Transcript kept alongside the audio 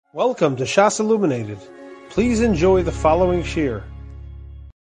Welcome to Shas Illuminated. Please enjoy the following shir.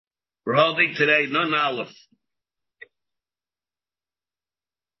 We're holding today Nun Aleph.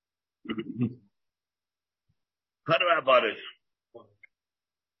 What about it?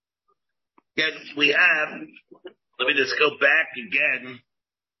 Again, let me just go back again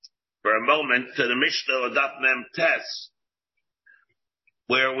for a moment to the Mishnah of Daf Mem Tes,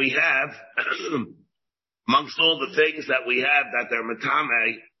 where we have, amongst all the things that we have that they're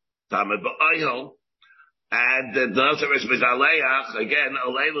Matame, Tame Ba'ayho, and the Nazir is Megaleach, again,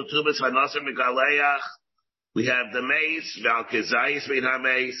 Olei L'Tubas HaNazir Megaleach, we have the mace, Val Kizayis Min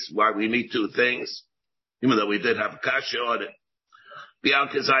HaMace, why we need two things, even though we did have a kasha on it. Val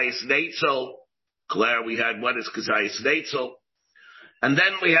Kizayis Neitzel, Claire, we had what is Kizayis Neitzel, and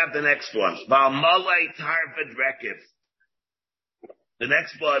then we have the next one, Val Malay Tarvid Rekiv. The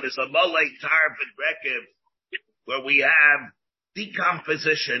next one is a Malay Tarvid Rekiv, where we have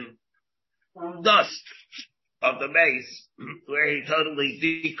decomposition, dust of the mace, where he totally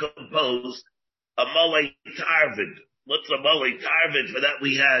decomposed a Malay Tarvid. What's a Malay Tarvid? For that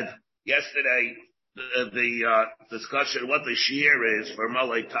we had yesterday the discussion what the shear is for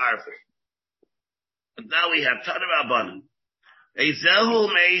Malay Tarvid. And now we have Tanarabanan. Ezehu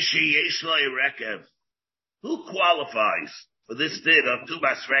Meishi Yeshloi Rekev. Who qualifies for this din of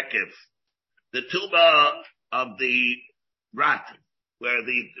Tubas Rekev? The tuba of the rat, where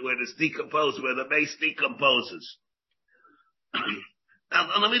it's decomposed, where the mace decomposes.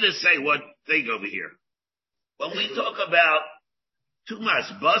 Now, let me just say one thing over here. When we talk about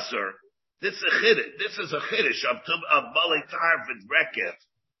Tumas Basar, this is a chiddush of Malay Tarvid Rekev.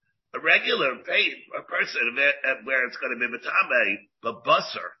 A regular person where it's going to be Matame, but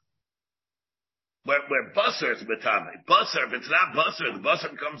Basar. Where Basar is Matame. Basar, if it's not Basar, the Basar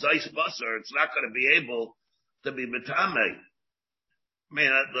becomes ice Basar, it's not going to be able to be Matame. I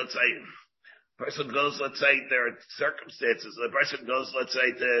mean, let's say, person goes, let's say there are circumstances, the person goes, let's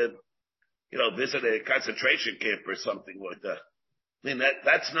say, to, visit a concentration camp or something like that. I mean,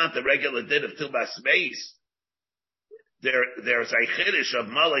 that's not the regular din of Tumas Meis. There's a chiddush of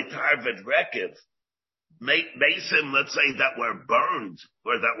Malay Tarvid Rekiv. Mason, let's say, that were burned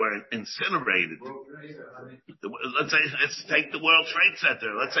or that were incinerated. Let's take the World Trade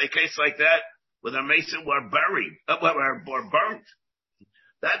Center. Let's say a case like that where the Mason were buried, were burnt.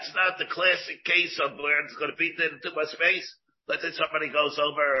 That's not the classic case of where it's going to be into my space. Let's say somebody goes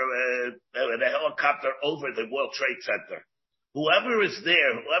over in a helicopter over the World Trade Center. Whoever is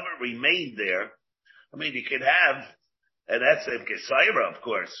there, whoever remained there, I mean, you can have, and that's in Kisaira, of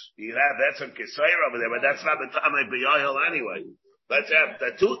course. That's in Kisaira over there, but that's not Matame B'Yahil anyway. Let's have,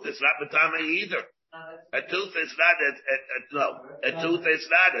 the tooth is not Matame either. A tooth is not,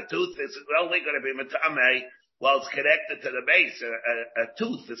 a tooth is only going to be Matame while it's connected to the base. A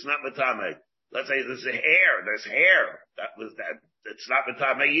tooth is not Matame. Let's say there's hair. It's not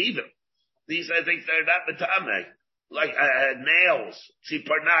Matame either. These are things that are not Matame. Like, nails,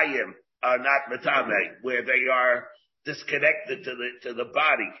 Tziparnayim, are not Matame, where they are disconnected to the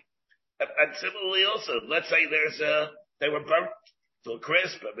body. And similarly also, let's say they were burnt to a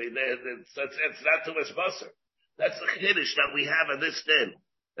crisp. I mean, it's not too much basar. That's the chiddush that we have in this din.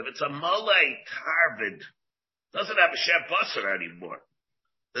 If it's a Malay Tarvid, doesn't have a Shem basar anymore.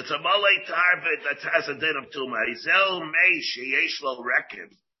 It's a Malay Tarvid that has a din of Tuma. Izel Mei Sheyesh Lo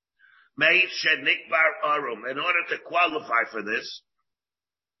Rekiv. Mei Shenikbar Arum. In order to qualify for this,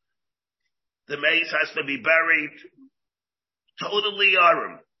 the mace has to be buried totally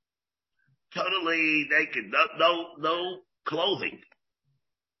arum, totally naked, no clothing.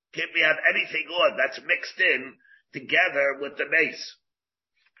 Can't have anything on that's mixed in together with the mace.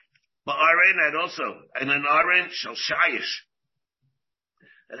 Ba'arin, and also, and an arin shall shayish.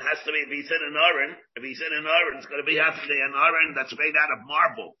 It has to be, if he's in an arin, it's going to have to be an arin that's made out of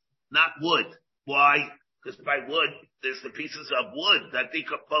marble, not wood. Why? Because by wood, there's the pieces of wood that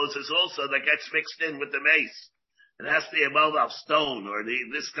decomposes also that gets mixed in with the mace. It has to be a mold of stone or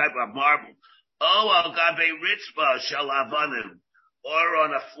this type of marble. Al gabe ritzba shall avanim, or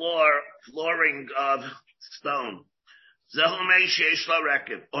on a flooring of stone. Zehumei sheish la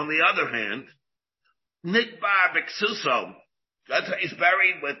rekiv. On the other hand, nikbar b'ksuso. That's how he's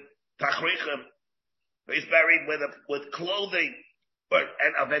buried with tachrichim. He's buried with clothing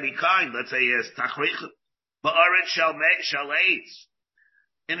and of any kind. Let's say he has tachrichim. Ba'aret shall eitz.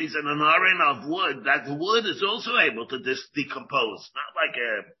 And he's in an aron of wood. That wood is also able to decompose, not like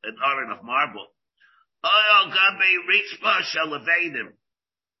an aron of marble. Al gabe ritzba shall levadim.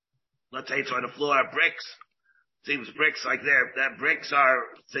 Let's say it's on the floor of bricks. Seems bricks like that bricks are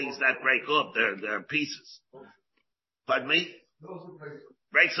things that break up. They're pieces. Pardon me?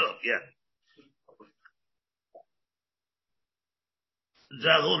 Breaks off, yeah.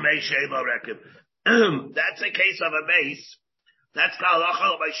 Zahu mei sheva rekev. That's a case of a mace. That's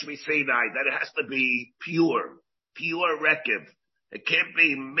kalachal by Shmiseinai, that it has to be pure rekev. It can't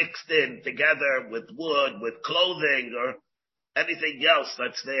be mixed in together with wood, with clothing, or anything else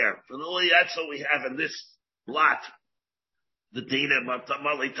that's there. And only that's what we have in this lot. The dinim of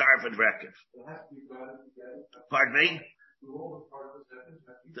Tamali Tarvin rekev. Pardon me?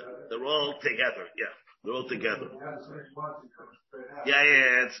 They're all together, yeah. They're all together. Yeah,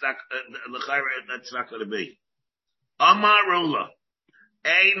 it's not, that's not going to be. Amarula.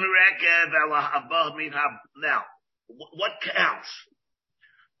 Ein rekev ela haba min hab. Now, what counts?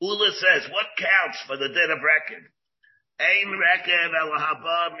 Ula says, what counts for the din of rekev? Ein rekev ela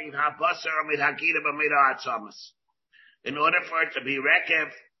haba min habasar min hagidim min ha'atzamas. In order for it to be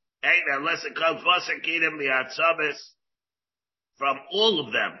rekev, unless it comes basar gidim min ha'atzamas, from all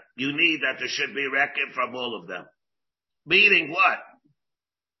of them, you need that there should be rekev from all of them. Meaning what?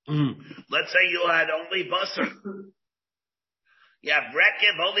 Let's say you had only basar. You have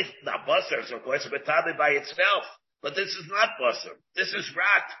rekev only, not basar, of course, but tabi by itself. But this is not basar. This is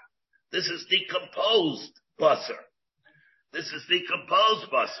rat. This is decomposed basar. This is decomposed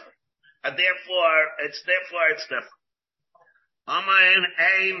basar. And therefore it's different. Amain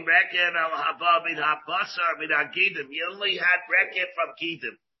ein rekev al haba min ha-basar min ha-gidim. You only had rekev from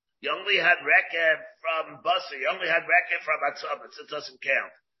gidim. You only had rekev from basar. You only had rekev from atzamas. It doesn't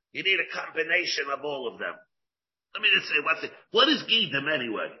count. You need a combination of all of them. Let me just say one thing. What is gidim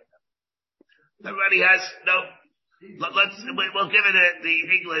anyway? Everybody has no. We'll give it the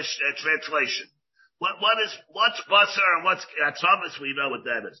English translation. What's basar and what's atzamas? We know what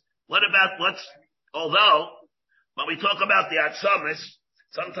that is. Although when we talk about the atzamas,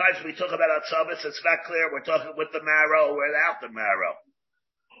 sometimes we talk about atzamas, it's not clear we're talking with the marrow or without the marrow.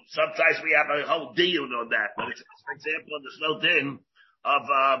 Sometimes we have a whole diyun on that. But for example, there's no din of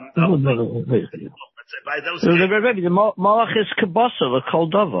let's say by those. The moach is kabasa, the kol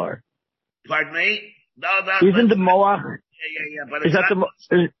davar. Pardon me? No, isn't the moach? Yeah, but it's not.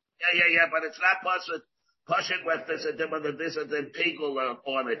 But it's not pasuk. Pasuk with this and then pigul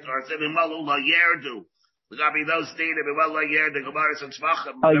on it, or it's in malul yerdu. Those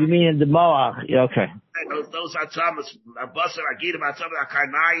oh, you mean in the moach? Yeah, okay. Those are Thomas, Basar, Agidim,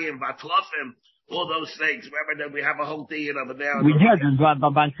 Akarnayim, Vatlofim, all those things. Remember that we have a whole day over there. We had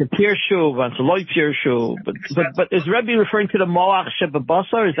a bunch of Pirshu, bunch of Loy Pirshu, but is Rebbe referring to the moach sheba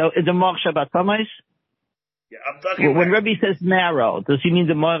Basar? Is the moach sheba Tamais? Yeah, I'm talking when Rebbe says marrow, does he mean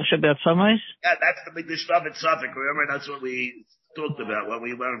the moach sheba Tamais? Yeah, that's the big Nishtav Suffolk. Remember, that's what we talked about when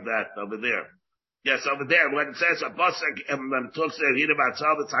we learned that over there. Yes, over there, when it says a basar, talks there, he about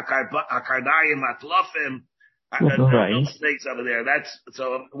it's akarnayim, atlofim, those things over there.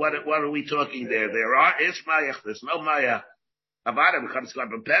 So what are we talking there? There is mayach, there's no mayach. Avada becomes like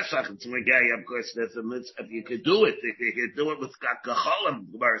a Pesach, it's Megay, of course, there's a mitzvah. If you could do it, with kacholim,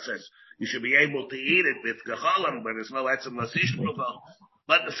 the Gemara says, you should be able to eat it with kacholim, but there's no etzem lasish.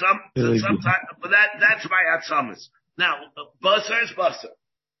 But sometimes, but that's my atzamas. Now, basar is basar.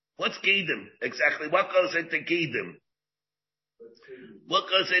 What's gidim exactly? What goes into gidim? What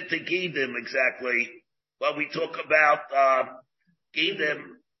goes into gidim exactly? Well, we talk about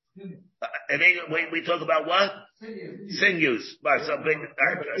gidim. We talk about what? Sinews. By something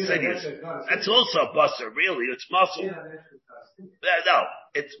sinews. That's also basar, really. It's muscle. No,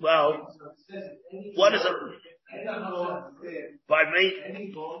 it's what is it? Pardon me?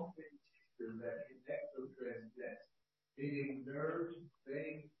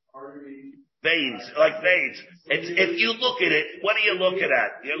 Veins, like veins. If you look at it, what are you looking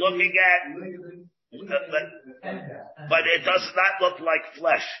at? You're looking at, but it does not look like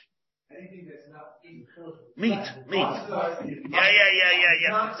flesh. Meat. Yeah.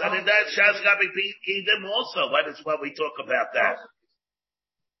 So that shas got to eat them also. What we talk about that.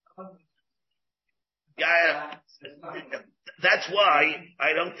 Yeah. That's why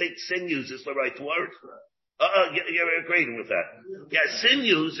I don't think sinews is the right word. You're agreeing with that. Yeah,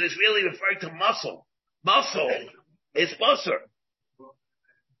 sinews is really referring to muscle. Muscle is basar.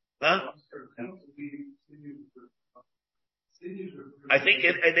 Huh? I think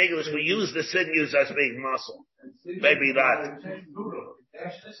in English we use the sinews as being muscle. Maybe not.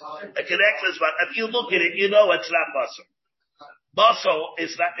 It connects, but if you look at it, you know it's not basar. Muscle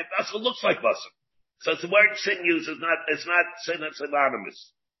is not. Muscle looks like basar. So the word sinews is not. It's not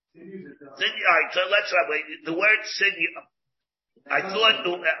synonymous. Alright, so let's the word sinew. I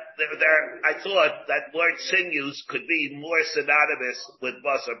thought that word sinews could be more synonymous with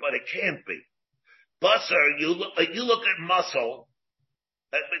basar, but it can't be. Basar, you look at muscle.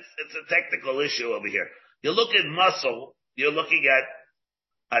 It's a technical issue over here. You look at muscle, you're looking at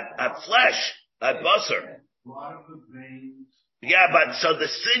flesh, at basar. Yeah, but so the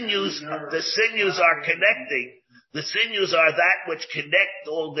sinews are connecting. The sinews are that which connect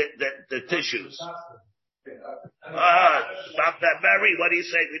all the tissues. Stop that, Mary. What do you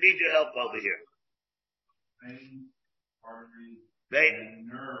say? We need your help over here. Veins, arteries, and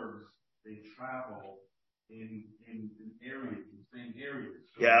nerves, they travel in areas, in the same areas.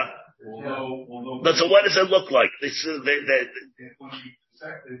 So yeah. Although So what does it look like? This is when you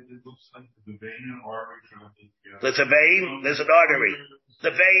dissect it, it looks like the vein and artery traveling together. There's a vein, there's an artery.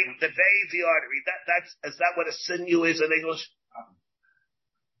 The vein, the artery. Is that what a sinew is in English?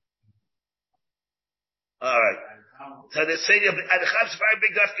 All right. So the sinew, and the Chav's very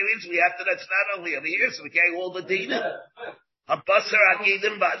big means we have to, that's not only over here, so we can't all the dina. Habasar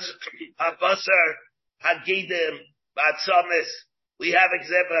hagidim batzamis. We have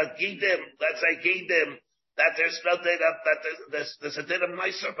example gidim, let's say gidim, that there's no data, that there's a din of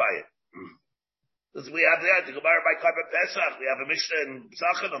nicer by it. We have there, the Gemara by Karban Pesach, we have a Mishnah in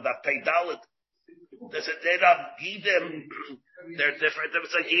Zachan on that Pei Dalet. There's a din of gidim, they're different.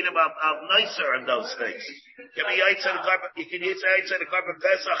 There's a gidim of nicer in those things. You can use the Karban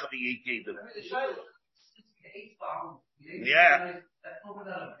Pesach if you eat gidim. Yeah.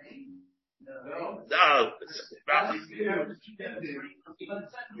 No.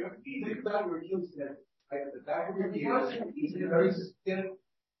 The back of your ears is a very stiff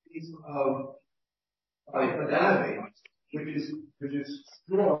piece of anatomy, which is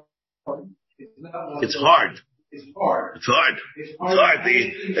strong. It's hard. It's hard. It's hard.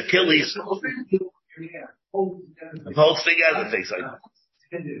 The Achilles. The whole thing together, things like that.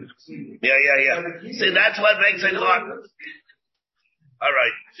 Yeah. See, that's what makes it hard. All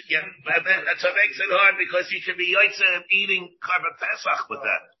right. Yeah, that's what makes it hard because you can be eating Karban Pesach with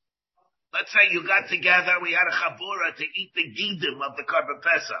that. Let's say you got together, we had a chabura to eat the gidim of the Karban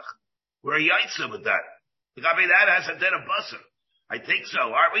Pesach. We're a yaitza with that. I mean, that has a din of basar. I think so.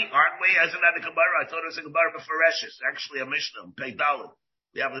 Aren't we? Hasn't that a Gemara? I thought it was a Gemara before Reshes. Actually a Mishnah, Pei Dalet.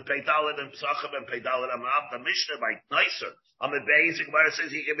 We have the Pei Dalet and Psachim and Pei Dalet Amav. The Mishnah by nicer. On the base, the Gemara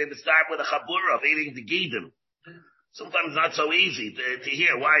says he can be start with a chabura of eating the gidim. Sometimes not so easy to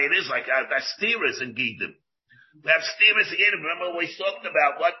hear why it is like that. That's steerers in gidim. We have steerers in gidim. Remember we talked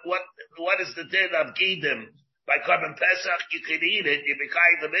about what is the din of gidim? By Karban Pesach, you can eat it. You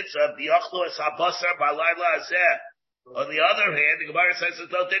become the mitzvah of the ochlu es habasar balayla azeh. On the other hand, the Gemara says there's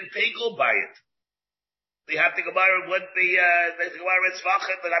no din pigul by it. We have the Gemara would be the Gemara is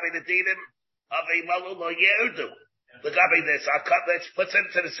vachet, but I mean the dinim of a malu lo yerdu. Look at this. Let's put it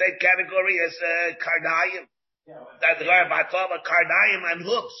into the same category as karnayim. That the Gemara batla karnayim and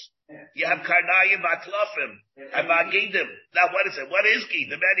hooves. You have karnayim batlofim and bagidim. Now what is it? What is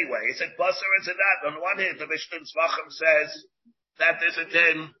gidim anyway? Is it basar or is it not? On one hand, the Mishnah Zvachim says that there's a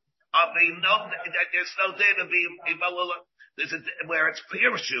din of the that there's no din of the there's a where it's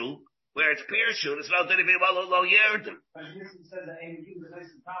pirshu, there's no din of the lo yerdim.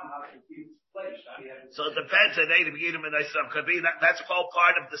 So it depends on Eidim Gidim and Oisam could be that's all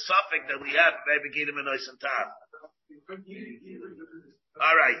part of the suffix that we have of Eidim Gidim and Oisam Tam.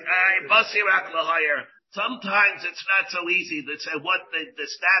 All right. Basirak lahayr. Sometimes it's not so easy to say what the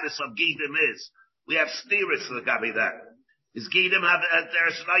status of Gidim is. We have steerers to the Gabi that. Is Gidim have,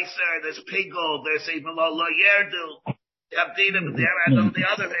 there's nicer, there's pigol, there's even lo yerdu. You have Gidim there, and on the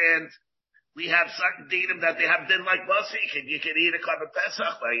other hand, we have certain Gidim that they have din like Basi. You can eat a Karban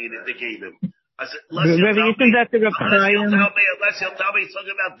Pesach by eating the Gidim. Unless you'll tell me it's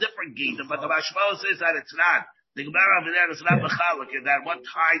talking about different Gidim, but the Mashmo says that it's not. The Gemara over there is not mechalik in that what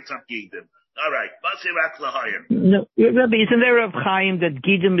kinds of Gidim. All right, Basi rak lahayr. No, Rabbi, isn't there a Chaim that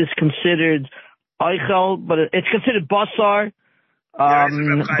Gidim is considered Eichel, but it's considered basar. But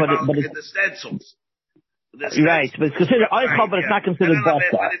the stencils. Right, but it's considered Eichel, but it's not considered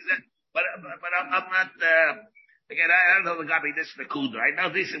basar. But I'm not. Again, I don't know the Gabi this Nakuda. I know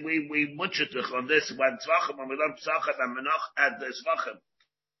this. We mutchituch on this when Tzvachim when we learn Psachat and Menach and Tzvachim.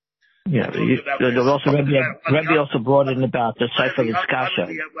 Yeah, Rebbe also brought in about the Sefer Iskasha.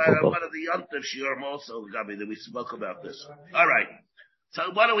 One of the Yontif Shiurim also, Gabi, that we spoke about this. All right.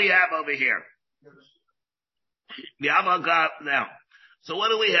 So what do we have over here? Now. So what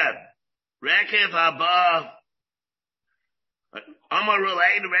do we have? Rekev haba. Amarul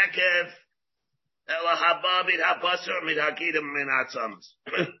ein rekev. Ela haba mid habasar mid hakidim min atzamas.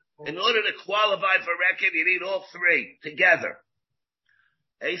 In order to qualify for rekev, you need all three together.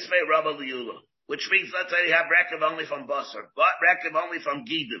 Eisvei Rabba Liula. Which means, let's say you have rekev only from basar, but rekev only from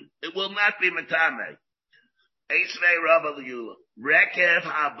gidim. It will not be metame. Eisvei Ravalu. Rekev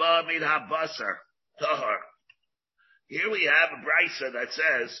haba min habasar. Tahar. Here we have a brisa that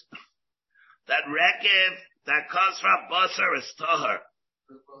says that rekev that comes from basar is tahar.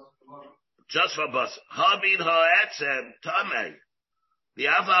 Just for basar. Habin ha'etzem tamei. The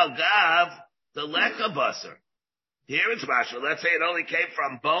aval gav the leka basar. Here it's mashal. Let's say it only came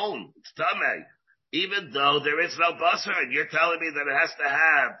from bone. It's tamei. Even though there is no basar, and you're telling me that it has to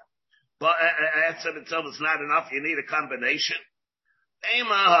have, but etzem itself is not enough. You need a combination.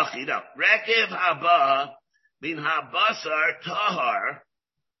 Ema hachida. Rekev haba min habasar tahar.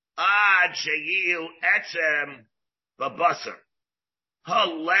 Ad sheyiu etzem babasar.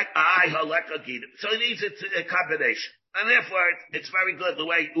 Haleka gid. So it needs a combination. And therefore, it's very good the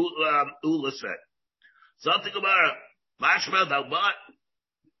way Ula said. Something about mashma dalbat.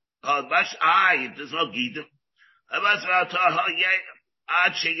 There's no gidim.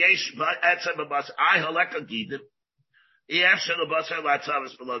 Ad sheyesh etzem babasar. Haleka gidim. Doesn't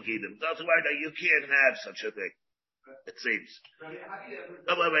matter, you can't have such a thing. It seems.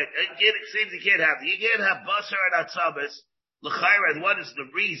 No, wait. It seems you can't have. You can't have basar and atzabas. L'chayra, and what is the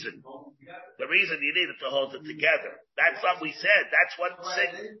reason? The reason you need it to hold it together. That's what we said. That's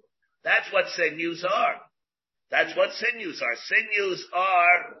what sinews are. That's what sinews are. Sinews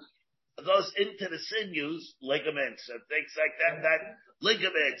goes into the sinews, ligaments and things like that,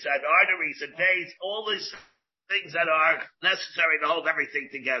 ligaments and arteries and veins, all these things that are necessary to hold everything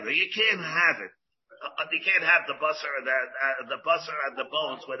together. You can't have it. You can't have the basar and the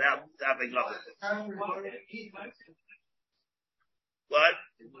bones without having other things. What?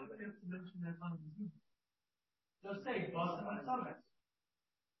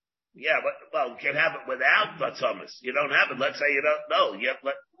 Yeah, but you can have it without batzamas. You don't have it. Let's say you don't know.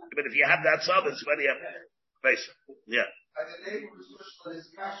 But if you have that tzamas, when you have basically, yeah.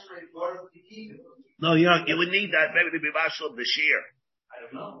 No, you would need that maybe to be mashal the shear.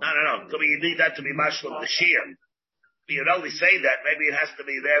 No. So you need that to be mashal the shear. You'd only say that. Maybe it has to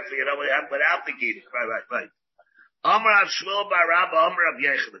be there for you to only have without the gid. Right. Amar of Shmuel bar Rabba, Amar of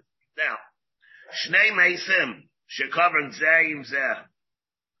Yechid. Now, Shnei Mesim, Shekavern Zayim Zeh.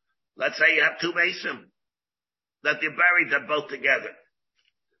 Let's say you have two Mesim that you buried them both together.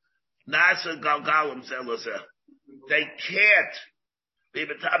 Nazir Galgalim Zelazeh. They can't be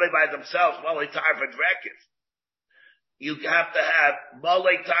metabe by themselves. Molei Tarvin Rekiv. You have to have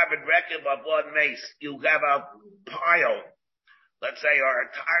Molei Tarvin Rekiv of one mace. You have a pile, let's say, or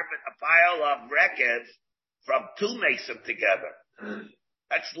a pile of Rekiv from two mason together.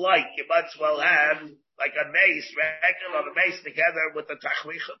 That's light. You might as well have like a mace, Rekiv of a mace together with the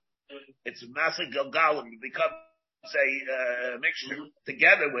Tachlichim. It's massive Galgalim. You become a mixture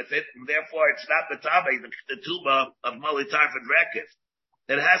together with it, and therefore it's not the tabe, the tuba of Molitar and Rekiv.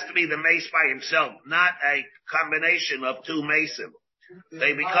 It has to be the mace by himself, not a combination of two mason.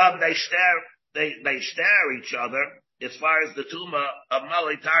 They stare each other as far as the tuma of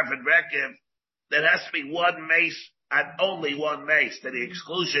Molitar and Rekiv. There has to be one mace and only one mace, to the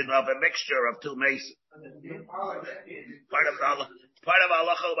exclusion of a mixture of two masons. Part of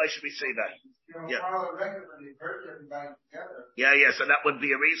halacha, why should we say that? Yeah, so that would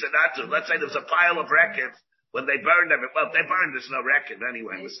be a reason not to. Let's say there's a pile of rekiv, when they burned them, well, if they burned, there's no rekiv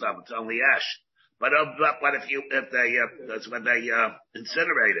anyway, it's only ash. But that's when they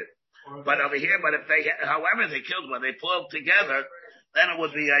incinerate it. But over here, however they killed, when they pulled together, then it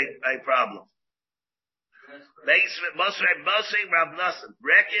would be a problem.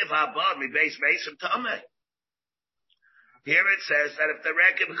 Here it says that if the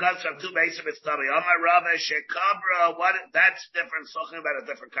rekiv comes from two bases, it's tummy. That's different, talking about a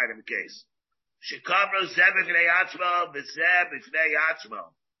different kind of a case.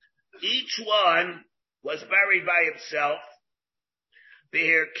 Each one was buried by himself,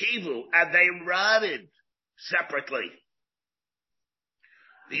 and they rotted separately.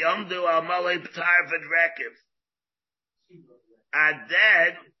 The umdu al malay tarvid rekiv, and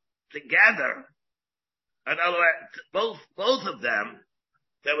then together, in other words, both of them,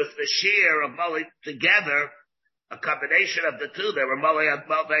 there was the shear of malay together, a combination of the two. They were malay,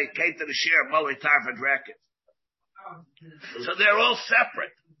 they came to the shear of malay tarvid rekiv. So they're all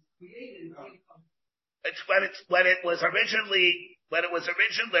separate. It's when it was originally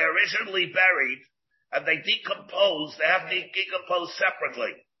buried, and they decompose, they have to decompose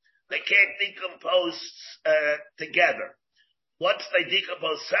separately. They can't decompose together. Once they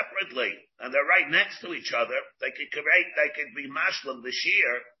decompose separately, and they're right next to each other, they could be mashlim, the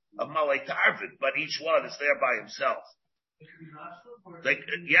shear of Malay Tarvid, but each one is there by himself.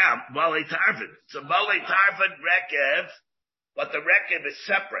 Malay Tarvid. So Malay Tarvid Rekev, but the Rekev is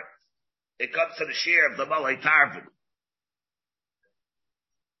separate. it comes to the share of the Malay Tarvin.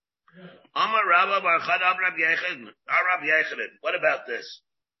 Amar Rabba Barchad Rabbi Yechanan. What about this?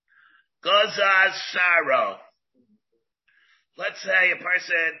 Gozaz Saro. Let's say a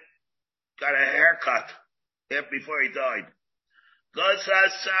person got a haircut before he died.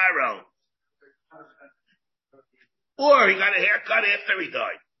 Gozaz Saro. Or he got a haircut after he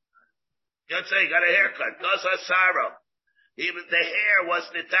died. Let's say he got a haircut. Gozaz Saro. Even the hair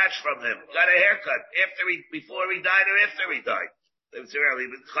wasn't detached from him. Got a haircut before he died or after he died. It's early,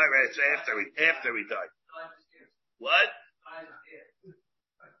 but it's after he died. What?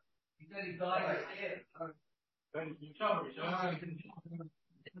 He said he died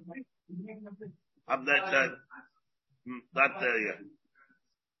I'm not there yet.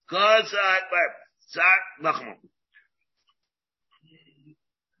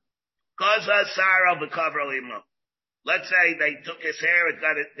 Let's say they took his hair,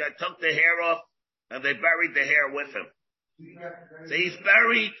 took the hair off, and they buried the hair with him. So he's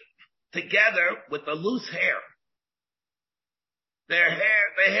buried together with the loose hair. The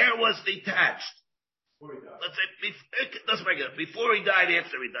hair was detached. Let's say, it doesn't make a difference. Before he died,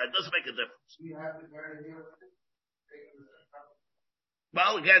 after he died, it doesn't make a difference.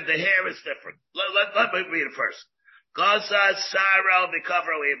 Well, again, the hair is different. Let me read it first.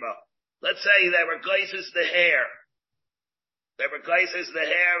 Let's say they were glazes the hair. They were glazes the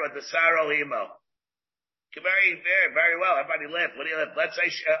hair of the Saro Imo. Very well. Everybody laugh. What do you laugh? Let's say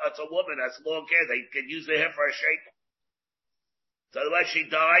it's a woman that's long hair. They can use the hair for a shape. So when she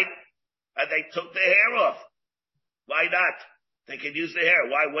died, and they took the hair off. Why not? They can use the hair.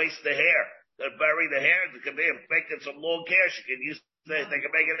 Why waste the hair? They bury the hair. They can make it some long hair. They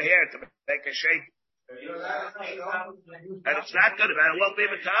can make it hair to make a shape. And it's not good. It won't be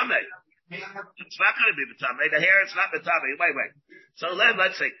Matame. It's not going to be Matame. The hair is not Matame. Wait. So then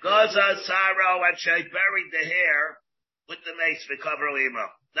let's say, Gaza, Saro, and she buried the hair with the mace to cover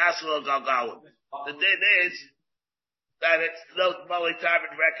Limo. Naslo Galgalim. The din is that it's no Molly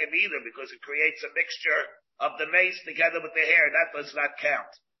Tarvin reckon either because it creates a mixture of the mace together with the hair. That does not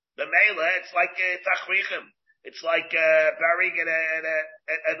count. The Mela, it's like Tachrichim. It's like burying an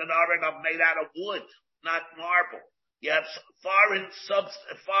aron made out of wood, not marble. You have foreign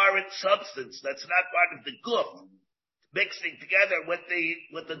substance that's not part of the goof mixing together with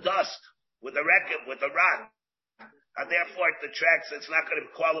the dust, with the record, with the rock. And therefore it detracts, it's not going to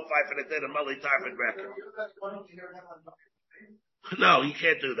qualify for the din of Mali Tarvin record. No, you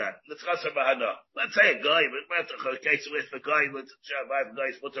can't do that. Let's go to Mahana. Let's say a guy, but case with the guy, let's have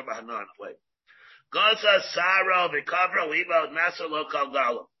guys, what's a Mahana in play? Gaza, Saro, Vikavra, Lebo, Nasa, Lokal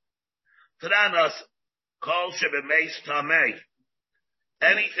Gala. Tadanos, Kol Shebemace, Tameh.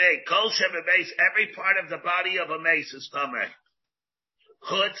 Anything, Kol Shebemace, every part of the body of a mace is Tameh.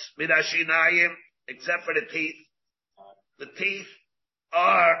 Chutz, Midashinayim, except for the teeth. The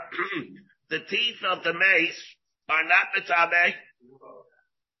teeth of the mace are not Mitameh.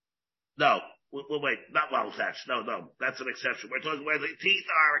 No, wait, not while attached. No, that's an exception. We're talking where the teeth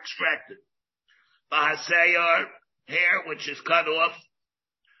are extracted. Bahaseyar, hair which is cut off.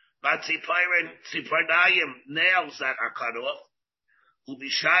 Tzipranayim, nails that are cut off.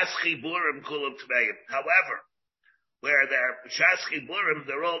 Ubishas chiburim kulam tmeim. However, where they're bishas chiburim,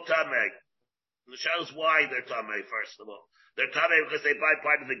 they're all tamei. It shows why they're tamei, first of all. They're tamei because they buy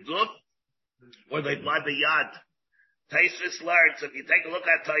part of the guf, or they buy the yad. Taisvis learns, if you take a look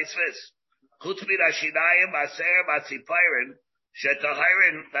at Taisvis, chutz midashinayim, aser, batzipayrin,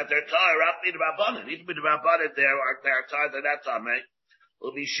 shetahirin, that they're tar, rapid rabbanan. Even with the rabbanan, they're tar, they're not tamei.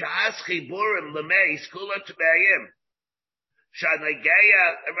 Ubishas chiburim lemeis kula tmeim. Shanageya,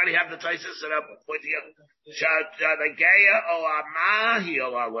 everybody have the Taisis set up, pointing up. Shanageya o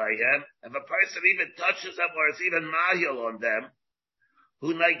amahil alayhem. If a person even touches them or is even mahil on them,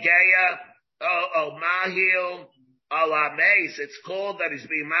 hunageya o mahil ala mace. It's called that he's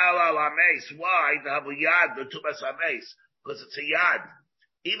being mal ala mace. Why? The havu yad, the tumas mace, because it's a yad.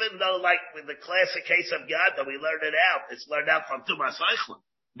 Even though, like with the classic case of yad that we learned it out, it's learned out from tumas eichlin.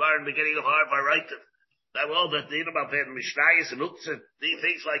 Bar in the beginning of Harvard, right? That all the thing about Mishnayos and Uktzah,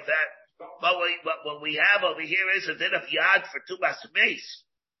 things like that. But what we have over here is a din of yad for tumas mace.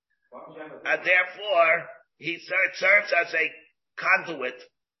 And therefore, he serves as a conduit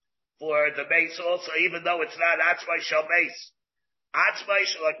for the mace also, even though it's not atzmai shel mace. Atzmai,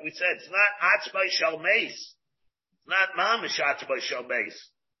 like we said, it's not atzmai shel mace. It's not mamish atzmai shel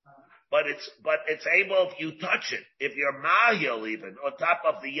mace. But it's able, if you touch it, if you're mahil even, on top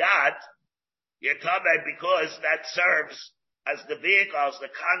of the yad, you're tamei because that serves as the vehicle, as the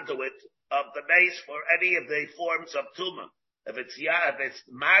conduit of the mace for any of the forms of tumah. if it's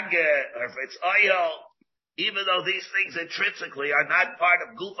maga, or if it's oil, even though these things intrinsically are not part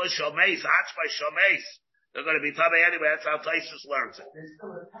of gufa shomeis, hachma shomeis, they're going to be tamei anyway. That's how Taisus learns it. They're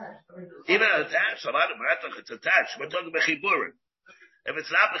still attached. Even attached, it's attached. We're talking about chiburim. If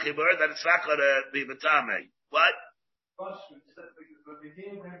it's not b'chibur, then it's not going to be b'tamei. What?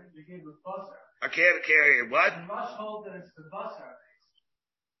 I can't carry what? The Rush hold that it's the basar.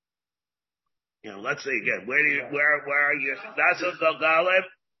 You know, let's see again. Where are you? Nazir Galgalim?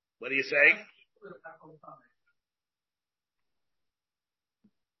 What are you saying?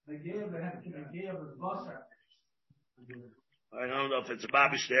 I don't know if it's a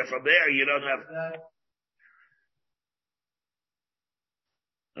babish there. From there, you don't have.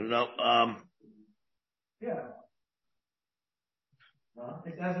 I don't know. Yeah.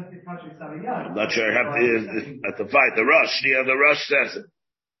 It doesn't touch it. I'm not sure. I have to find the rush. Yeah, the rush says it.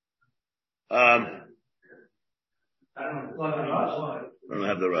 I don't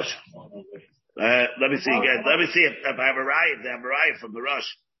have the rush. Let me see again. Let me see if I have a riot from the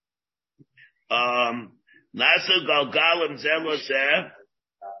rush. Nasu Galgalim Zeloseh.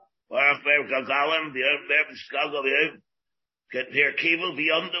 Galgalim, the Galgalim, get here, Kivu,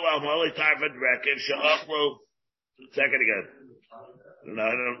 Beyondu, Al Moli Tarvad Rekiv, Sha'achlu. Second again. No,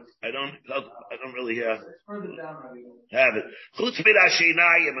 I don't really have it. Chutz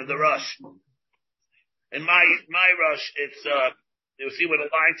Midashinayim in the rush. In my rush, it's, you see where the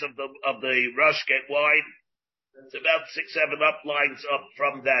lines of the rush get wide. It's about 6-7 up lines up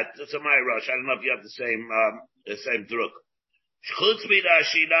from that. That's in my rush. I don't know if you have the same druk. Chutz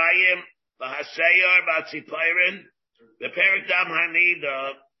Midashinayim, Bahaseyar, Batzipairin, the Perik Dam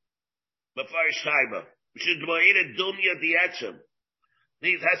Hanida, Befarish Taiba. Which is Moida Dunya Dietzim.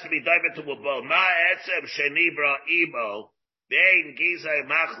 These has to be dived to a bow. Ma etzem shenibra imo, bein gizay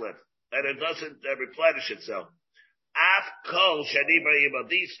machlef, and it doesn't replenish itself. Af kol shenibra imo.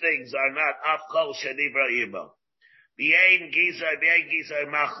 These things are not af kol shenibra imo. Bein gizay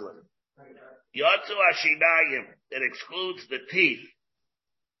machlef. Yotzu ashinayim. It excludes the teeth.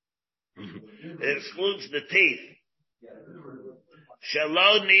 It excludes the teeth.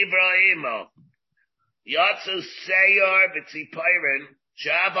 Shalom nibra imo. Yotzu seyor b'tzipayrin.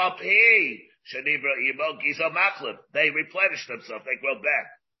 Shav up he, Shanibra Imo, Giza Machlib. They replenish themselves, they grow back.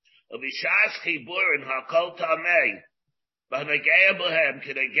 Avishas Chibur and Hakol Tamei, Bahnageya Bohem,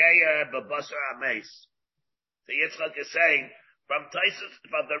 Kinegeya Babasar Ames. So Yitzchak is saying, from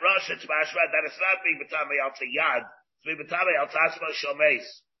the Rosh, it's mashma, that it's not being B'tamei al Tziyad, it's being B'tamei al Tzasma Shomes.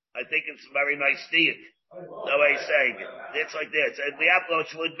 I think it's a very nice deed. The way he's saying it. It's like this. And we have,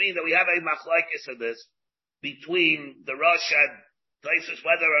 which would mean that we have a machlaikis in this, between the Rosh and Taisus,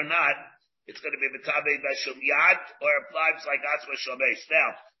 whether or not it's going to be B'tamei B'Shum Yad, or applies like Atzma Shomeis.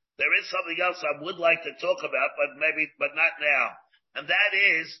 Now, there is something else I would like to talk about, but not now. And that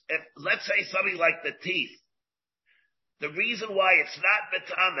is, let's say something like the teeth. The reason why it's not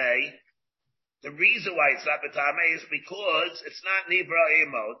B'tamei, is because it's not Nibra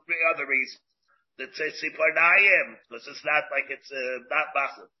Imo. Three other reasons. It's Siparnayim, because it's not like it's not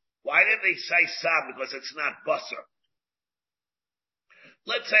Bachel. Why did they say Sam? Because it's not Basar.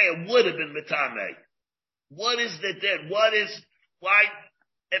 Let's say it would have been Mitame. What is the din? Why,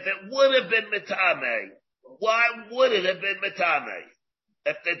 if it would have been Mitame, why would it have been Mitame?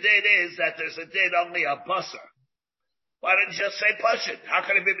 If the din is that there's a din only a Basar. Why didn't you just say Pashit? How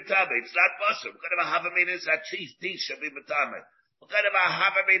can it be Mitame? It's not Basar. What kind of a Havamina is that teeth should be Mitame? What kind of a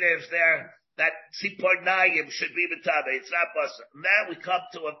Havamina is there that Sipornayim should be Mitame? It's not Basar. Now we come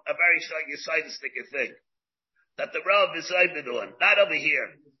to a very scientific thing. That the Rav is aiming on, not over here.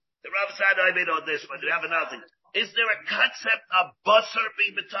 The Rav is not aiming on this, but we have another thing. Is there a concept of basar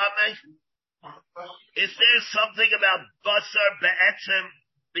being mitame? Is there something about basar be'etzim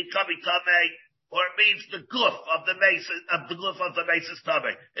becoming tame, or it means the goof of the mace is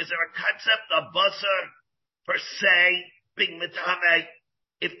tame? Is there a concept of basar per se being mitame?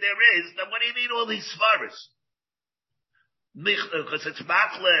 If there is, then what do you need all these svaras? Because it's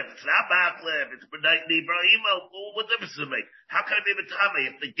Machleb, it's not Machleb, it's Ibrahim, what difference does it make? How can it be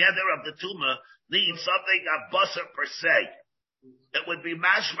B'tamei if the gather of the Tumah needs something of Basar per se? It would be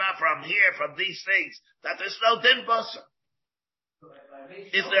mashma from here, from these things, that there's no din Basar.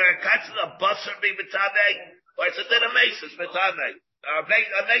 Is there a concept of Basar being B'tamei? Or is it din of Meses B'tamei? A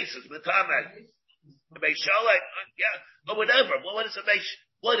Meses B'tamei? Yeah, but whatever. What is a Meses?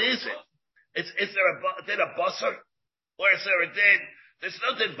 What is it? Is there a din of Basar? Or is there a din? There's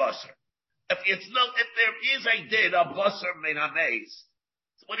no din basar. If there is a din of basar min hameis,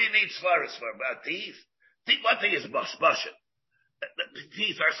 so what do you need svaras for? About teeth? One thing is basar. The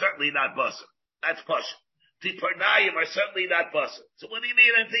teeth are certainly not basar. That's basar. Tipernayim are certainly not busted. So what do you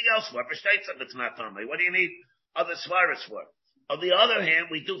need anything else for? For Shteitzim, it's not Tamei. What do you need other svaras for? On the other hand,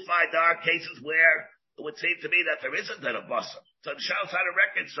 we do find there are cases where it would seem to me that there isn't a busser. So the shows how to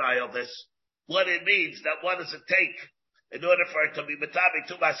reconcile this, what it means, that what does it take in order for it to be metabi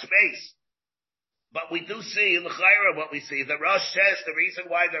to my space. But we do see in the Chayra what we see. The Rosh says the reason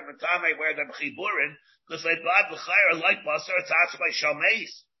why they're metame, where they're chiburin, because they bought the Chayra like busser, it's atzmai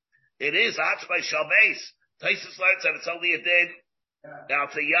shalmeis. It is atzmai shalmeis. Taisus learns that it's only a din. Now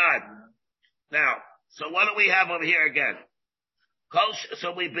it's a yad. Now, so what do we have over here again?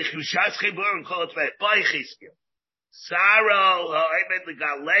 So we b'chushas chibur and call it by Chizkiel. Saro ha'emed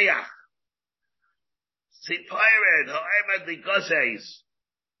l'galeach. Sipired ha'emed l'gazes.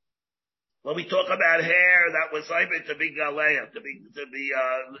 When we talk about hair that was aimed to be galeach, to be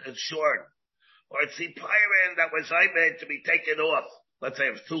short, or sipired that was aimed to be taken off. Let's say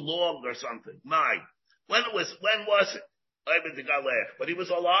it was too long or something. Mine. When was it? Aimed to galeach, but he was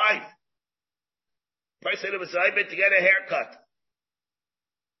alive. Person who was aimed to get a haircut.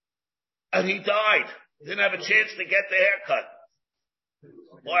 And he died. He didn't have a chance to get the haircut.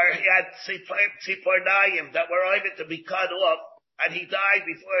 Or he had tzipornayim that were able to be cut off, and he died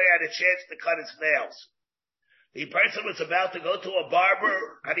before he had a chance to cut his nails. The person was about to go to a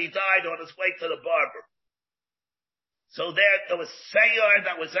barber, and he died on his way to the barber. So there was Seyor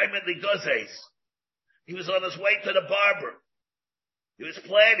that was Emed Ligozes. He was on his way to the barber. He was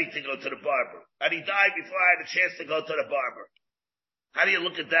planning to go to the barber, and he died before I had a chance to go to the barber. How do you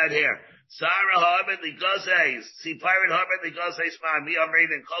look at that here? Sarah Harmon the Gozes. See Pirate Harmon the Gozes man. Me I'm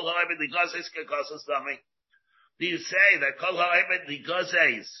reading Kol Harmon the Gozes Kekosas Dummy. Do you say that Kol Harmon the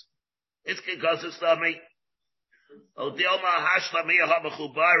Gozes? It's Kekosas Dummy. O Dilma Hashlami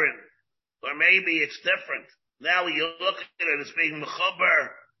Hamachubarin. Or maybe it's different. Now you look at it as being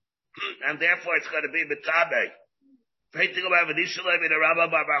Mechubar, and therefore it's going to be Metabe. Painting about Vedishalem in the Rabba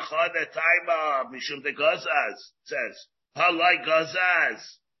Barbachon, the time Mishum the Gozas says. Halai Gozaz.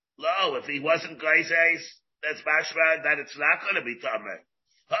 No, if he wasn't Gozaz, that's mashma that it's not going to be Tameh.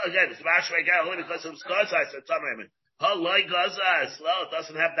 Again, it's mashma again only because it was Gozaz, it's Tameh. Halai Gozaz. No, it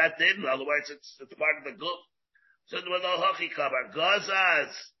doesn't have that din. Otherwise, it's part of the group. So there was no hochi cover.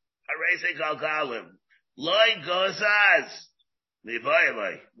 Gozaz. Areze Galgalim. Loi Gozaz. We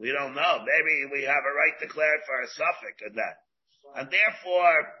don't know. Maybe we have a right declared for a suffix in that. And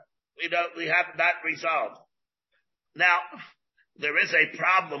therefore, we have not resolved. Now, there is a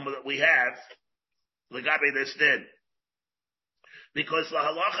problem that we have, Lagabi this did. Because the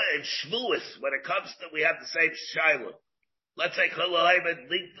halacha in Shvuas, when it comes to, we have the same shiloh. Let's say, the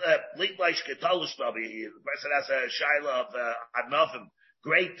person has a shiloh of anothem,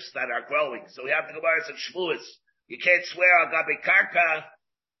 grapes that are growing. So we have to go by in Shvuas. You can't swear on Gabi Karka,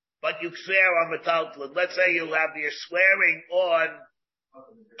 but you swear on Metaltlin. Let's say you're swearing on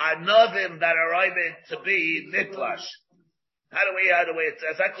anothem that are aimed to be nitlash. How do we,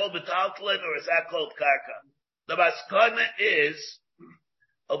 is that called metaltlin or is that called karka? The maskana is,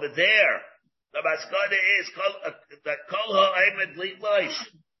 over there, the maskana is, that kol ha'emed litlash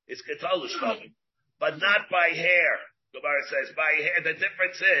is ketolush coming, but not by hair. Gemara says, by hair, the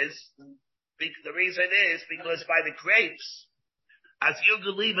difference is, the reason is because by the grapes, as you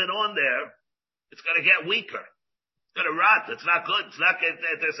can leave it on there, it's gonna get weaker. It's gonna rot. It's not good. It's not good.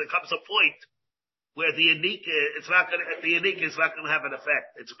 There comes a point where the unique is not gonna have an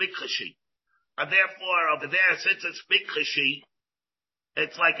effect. It's mikhashi. And therefore, over there, since it's mikhashi,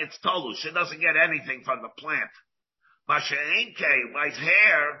 it's like it's tolush. It doesn't get anything from the plant. Masha'enke, by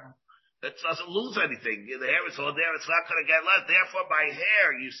hair, it doesn't lose anything. The hair is on there. It's not gonna get left. Therefore, by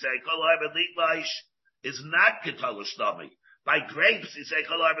hair, you say, kol ha'emed litlash is not ketolush nami. By grapes, you say,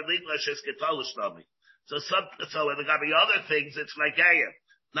 kol ha'emed litlash is ketolush nami. So in the Gabi other things, it's like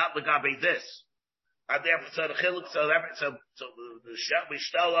not the Gabi this. And therefore, so the chiluk, so the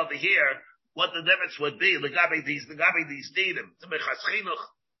Mishnah over here, what the difference would be, the Gabi these dinim, the Mechas Chinuch,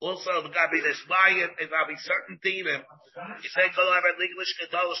 also the Gabi this Mayan, the Gabi certain dinim. You say, Kol Ha'emed English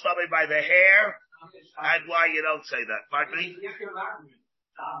Ketol Shtami by the hair, and why you don't say that? Pardon me?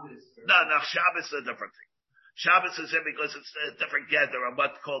 No, Shabbos is a different thing. Shabbos is in because it's a different gather on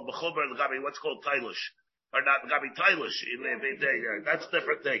what's called Mechuber, the Gabi, what's called Tailish. Or not Gabi Tailish. That's a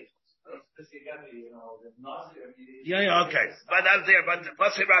different thing. Yeah, okay. But that's there. But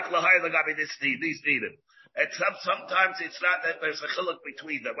Pasirak Lahai Lagabi these need it. And sometimes it's not that there's a chiluk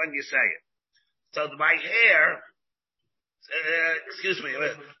between them when you say it. So by hair,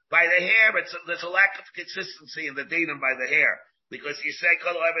 by the hair, there's a lack of consistency in the dinim by the hair. Because you say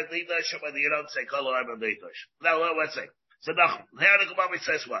Kol Ha'emed Litlash, but you don't say Kol Ha'emed Litlash. Now, let's say. So now, here the Gemara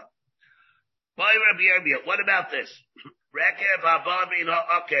says what? By Rabbi Yirmiyah, what about this? Rekev haba min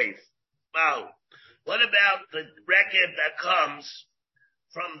ha'akev. Wow. What about the rekev that comes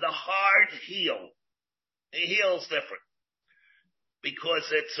from the hard heel? The heel's different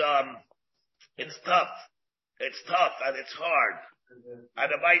because it's tough. It's tough and it's hard.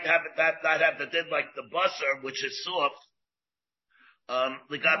 And it might have not have the din like the busser, which is soft.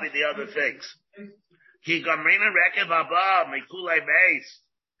 There got be the other things. Ki gamrina rekev haba mikulei meis.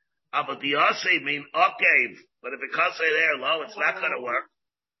 But the ase mean akev. But if it can't say there low, it's not going to work.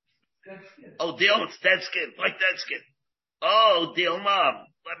 Oh, deal, it's dead skin, like dead skin. Oh, deal, mom.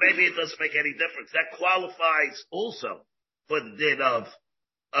 But maybe it doesn't make any difference. That qualifies also for the din of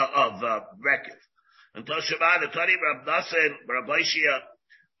rekev. And Toshavada, Tani Rab Nasin, Rabbi Shia,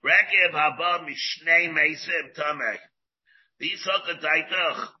 rekev haba mishnei meisim tameh. These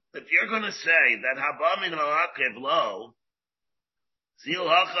hakadaitach. If you're going to say that haba min ha'akev lo, zil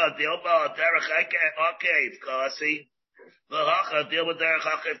hacha deal ba derech akev kasi, v'hacha deal with derech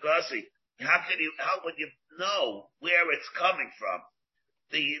akev kasi. How would you know where it's coming from?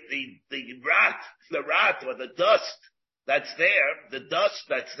 The rat or the dust that's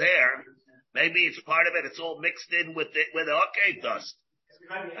there, maybe it's part of it, it's all mixed in with the akev dust.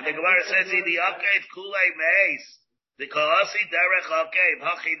 And the Gemara says, the akev kulei meis, the kasi derech akev,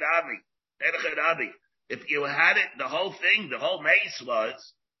 hachidami. If you had it, the whole thing, the whole mace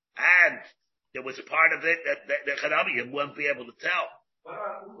was, and there was a part of it that the chadami, you wouldn't be able to tell.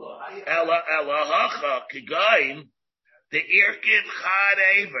 Elahacha kigain, the irkiv chad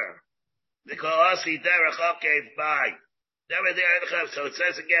aver, the kaasi derech akev by. So it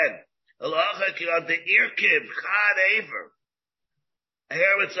says again, Elahacha kigain, the irkiv chad aver.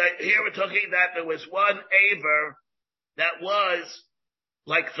 Here we're talking that there was one aver that was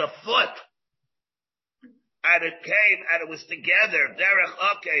like the foot. And it came, and it was together, derech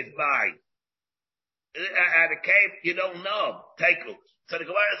akev by. And it came, you don't know, tekel. So the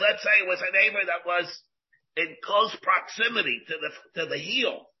Gemara, let's say it was a neighbor that was in close proximity to the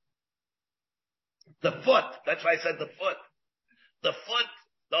heel. The foot, that's why I said the foot. The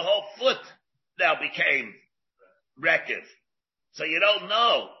whole foot now became rekev. So you don't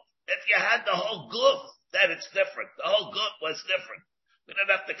know. If you had the whole goof, then it's different. The whole goof was different. We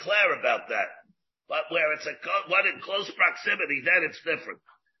don't have to declare about that. But where it's one in close proximity, then it's different.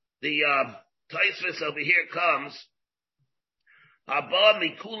 The Taisvis over here comes, Haba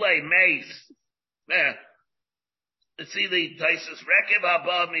mikulei meis. See the Taisvis, rekev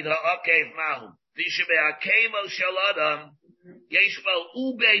haba min ha'akev mahu. Tisha be'akevo shel adam, yesh bo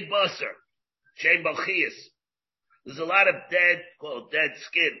ube basar, shem balchias. There's a lot of dead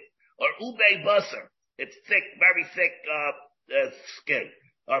skin, or ube basar. It's thick, very thick skin,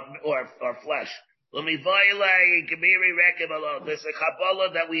 or flesh. There's a Kabbalah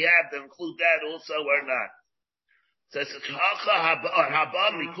that we have to include that also or not. Says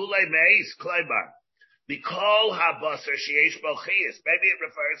haba mikulei meis kleibar. Mikol habasar sheyesh balchias. Maybe it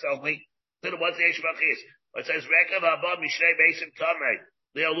refers only to the ones yesh balchias. It says rekev haba mishnei meisim kamei.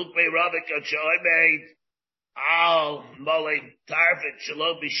 Le'aluk be'ravik achoy made. Al molei tarvit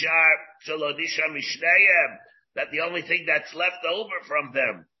shelo bishar shelo nisha mishneihem. That the only thing that's left over from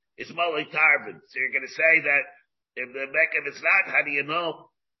them is molei tarvit. So you're going to say that if the rekev is not, how do you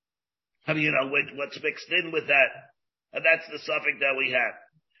know? How do you know what's mixed in with that? And that's the suffix that we have.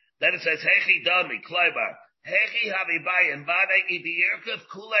 Then it says, Hechi dami, kleibar. Hechi havibayin, vade idiyirkav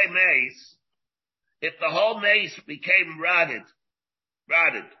kule mace. If the whole mace became rotted.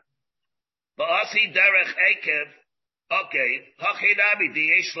 Ba'asi derech ekev, okay, hachi dami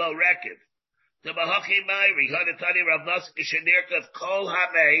diyesh lo rekev. The bahachi mayri, hadatani Rav Nasik shenirkav kol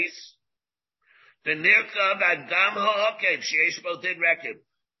ha-mace. The nirkav and gam ha-okev, sheyesh bo din rekev.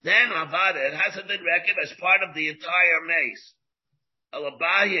 Then Avada, it has a din rekev as part of the entire mace.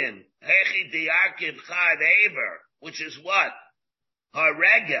 Alabayin, hechi diakiv chad aver, which is what?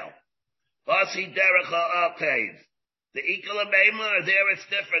 Haregel. Basi derech ha'akev. The ikalamema, there it's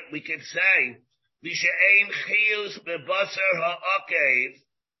different. We can say, V'she'ein chiyus bebasar ha'akev,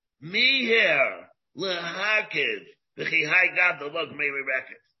 mihir lehakiv, v'chi hai gad the log meiri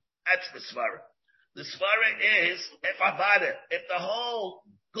rekev. That's the svara. The svara is, if Avada, if the whole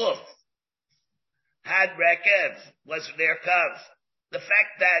guf had rekev, was nirkav, the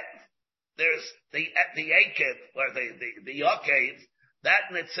fact that there's the akev, or the yakev, that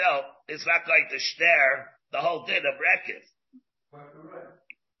in itself is not going to share the whole din of rekev.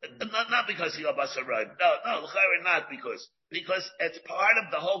 Not because he was a road. No, not because it's part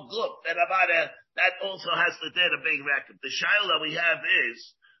of the whole group that Avada, that also has the din of being rekev. The shaila that we have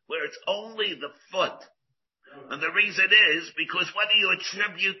is where it's only the foot. And the reason is because what do you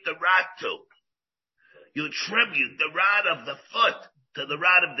attribute the rat to? you attribute the rod of the foot to the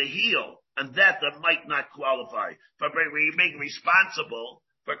rod of the heel, and that might not qualify for being responsible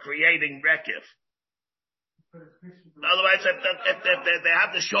for creating rekif. Otherwise, if they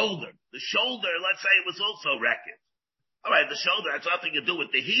have the shoulder, let's say it was also rekif. All right, the shoulder has nothing to do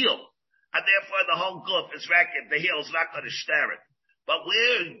with the heel, and therefore the whole goof is rekif. The heel is not going to share it. But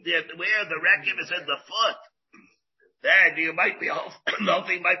where the rekif is in the foot, then you might be, the whole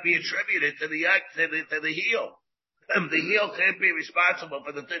thing might be attributed to the heel. The heel can't be responsible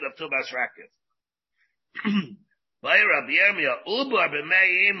for the thing of Tumas Rakif.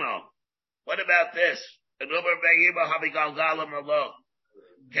 What about this? An Uber Be'imo Habigalgalam alone.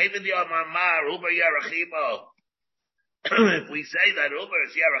 Kevin Yomamar, Uber Yerachimo. If we say that Uber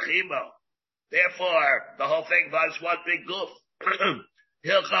is Yerachimo, therefore the whole thing was one big goof. And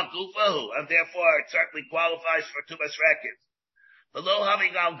therefore it certainly qualifies for Tumas Rakif. Below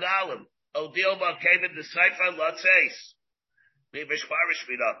Habigalgalam. Odilma came in the Seifa Latzeis.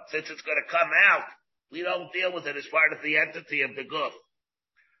 Since it's going to come out, we don't deal with it as part of the entity of the goof.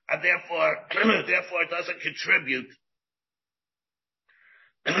 And therefore it doesn't contribute.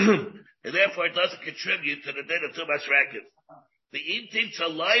 Therefore it doesn't contribute to the din of Tumas Rakif. The Intim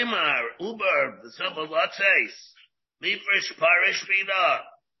Tzalaymar, Uber, the Seifa Latzeis, Mifresh Parish Bina.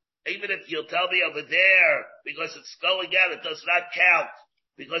 Even if you'll tell me over there, because it's going out, it does not count.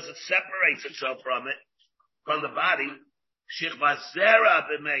 Because it separates itself from the body.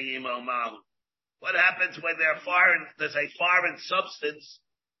 What happens when there's a foreign substance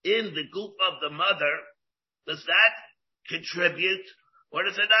in the goof of the mother? Does that contribute, or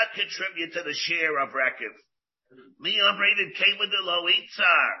does it not contribute to the share of Rekiv? Came with the low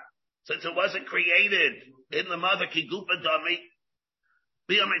itzar, since it wasn't created in the mother, kigufa dami.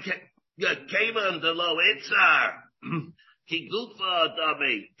 Came in the low itzar. Kigufa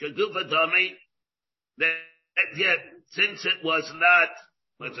dami, yet since it was not,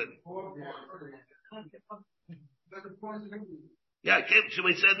 what's it? Yeah,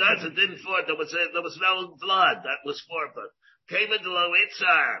 we said that it didn't for there was no blood that was forfeit. Came into lo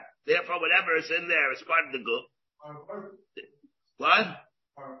itzar, therefore whatever is in there is part of the goof. What?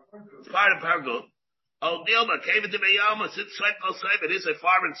 It's part of her goof. Oh, Dilma came into Meyama, since it is a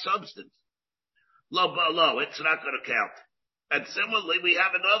foreign substance. Lo, it's not going to count. And similarly, we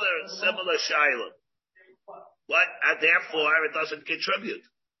have another similar shiloh. What? And therefore, it doesn't contribute.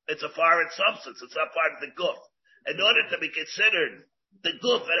 It's a foreign substance. It's not part of the goof. In order to be considered the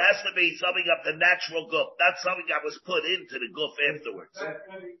goof, it has to be something of the natural goof, not something that was put into the goof afterwards.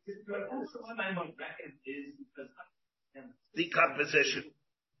 Decomposition.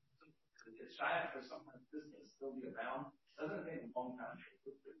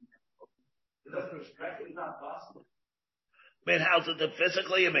 I mean, how's it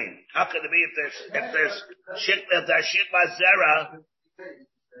physically? I mean, how can it be if there's shikma zera?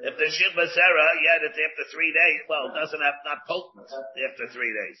 If there's shikma zera, yeah, it's after 3 days. Well, it doesn't have not potent after 3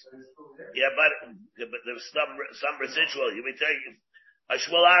 days. Yeah, but there's some residual. You may tell you,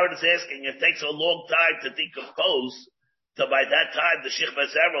 Shmuel Aaron is asking, it takes a long time to decompose, so by that time the shikma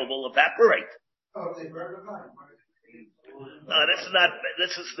zera will evaporate. No, this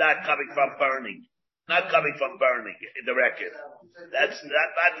is not coming from burning. Not coming from burning in the record. That's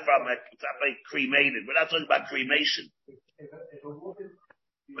not from cremated. We're not talking about cremation.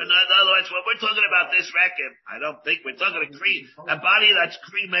 But in other words, when we're talking about this record, I don't think we're talking a body that's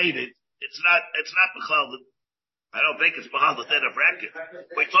cremated. It's not b'chal. I don't think it's b'chal the din of record.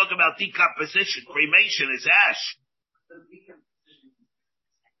 We're talking about decomposition. Cremation is ash.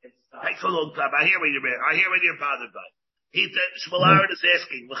 Takes a long time. I hear what you're bothered by. Shmuel Aaron is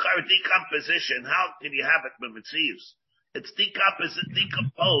asking, decomposition, how can you have it when it sees? It's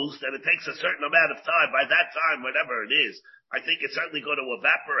decomposed and it takes a certain amount of time. By that time, whatever it is, I think it's certainly going to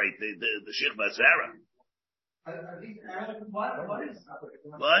evaporate the shikma zera.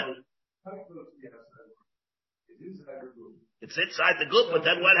 What? It's inside the goof, but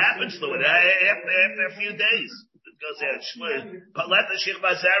then what happens to it? After a few days, it goes out. Palet the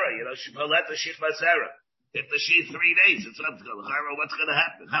shikma zera, palet the shikma zera. If the she's 3 days, it's not going to happen. What's going to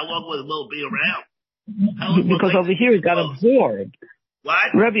happen? How long will it be around? Because over here it got absorbed.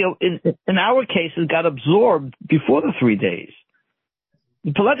 What? Rabbi, in our case, it got absorbed before the 3 days.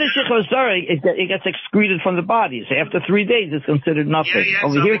 It gets excreted from the body. So after 3 days, it's considered nothing. Yeah,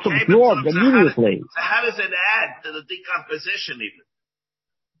 over so here, it's absorbed immediately. How does it add to the decomposition even?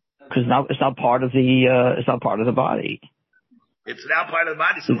 Because now it's not part of the body. It's now part of the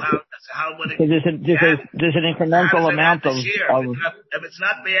body, so how would it? There's an incremental amount of. If it's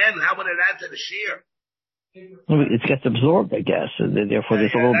not banned, how would it add to the shear? It gets absorbed, I guess. So therefore,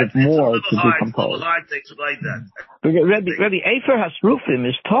 there's a little bit more to decompose. It's hard to explain that. But Rabbi Efer Hasrufim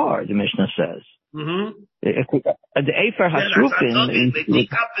is tar, the Mishnah says. Mm-hmm. The Efer Hasrufim... The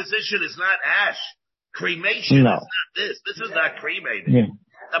decomposition is not ash. Cremation is not this. This is not cremated. Yeah.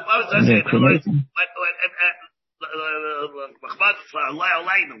 For anybody.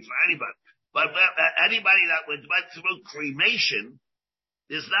 But anybody that went through cremation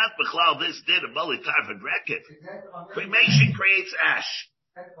is not B'chlal this did a bully time for record. Cremation creates ash.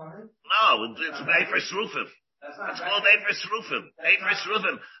 No, it's Eifers Rufim. It's called Eifers Rufim. Eifers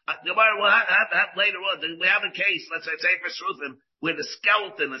Rufim. No matter what happens later on, we have a case, let's say it's Eifers Rufim, where the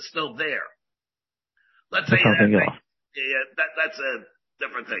skeleton is still there. Let's say that's a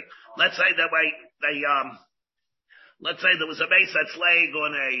different thing. Let's say that let's say there was a mace that's laying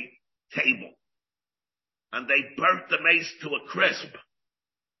on a table, and they burnt the mace to a crisp.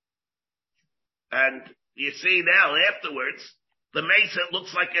 And you see now afterwards, the mace, it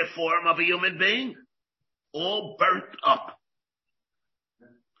looks like a form of a human being, all burnt up.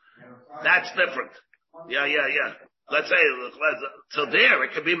 That's different. Yeah. Let's say, so there,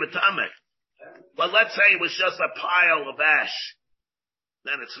 it could be metame. But let's say it was just a pile of ash.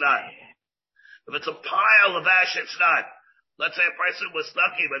 Then it's not. If it's a pile of ash, it's not. Let's say a person was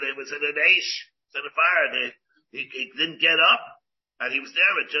stuck in, but it was in an ash, in a fire, and he didn't get up, and he was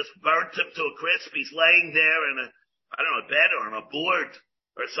there, it just burnt him to a crisp. He's laying there in a bed or on a board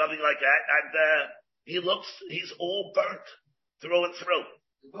or something like that, and he's all burnt through and through.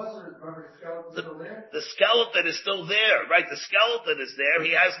 The skeleton is still there, right? The skeleton is there.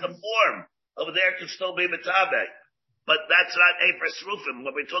 He has the form. Over there can still be metabe. But that's not Eifers Rufim.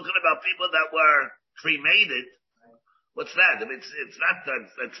 When we're talking about people that were cremated, what's that? I mean, it's not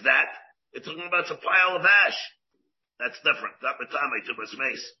that. It's talking about a pile of ash. That's different. Not metame to his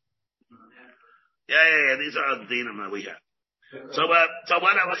mace. Yeah. These are the dinim that we have. So what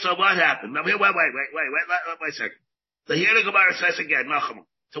happened? Now, wait a second. So here the Gemara says again, Nachum.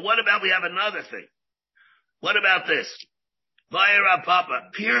 So what about, we have another thing. What about this? Vayera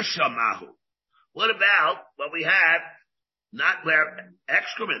Papa, Pirsha Mahu. What about what we have, not where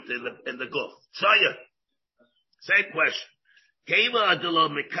excrement in the guf? Saya. Same question. Keva adelo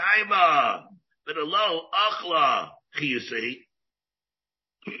mikaima, but alo achla chiyusi.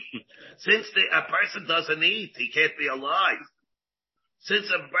 Since a person doesn't eat, he can't be alive.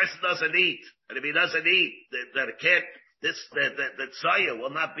 Since a person doesn't eat, and if he doesn't eat, that saya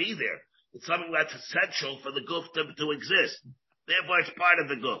will not be there. It's something that's essential for the guf to exist. Therefore, it's part of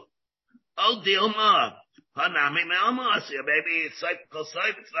the guf. Oh, Dilma. Maybe it's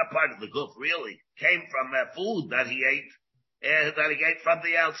not part of the guf, really. Came from food that he ate, from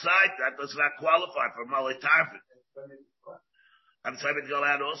the outside. That does not qualify for malitarfin. I'm sorry to go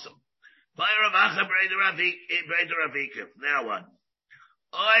out also. Now what?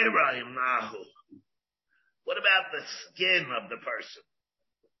 What about the skin of the person?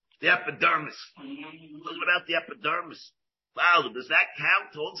 The epidermis. What about the epidermis? Wow, does that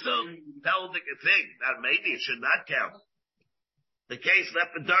count also? Pelvic thing. Now maybe it should not count. The case of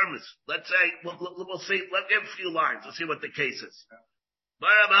epidermis. Let's say, we'll see, let's give a few lines. Let's see what the case is.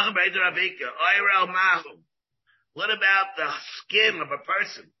 What about the skin of a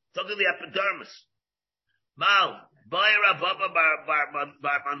person? Look at the epidermis.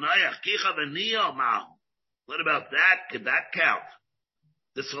 What about that? Could that count?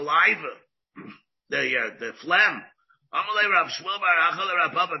 The saliva, the phlegm. What kind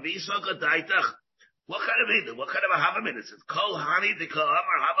of a havamin is it? Kol hani de kol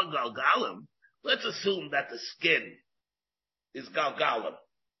amar hava galgalim. Let's assume that the skin is galgalim.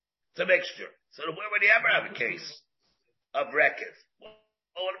 It's a mixture. So where would you ever have a case of record? What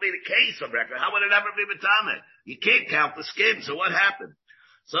would be the case of record? How would it ever be metame? You can't count the skin. So what happened?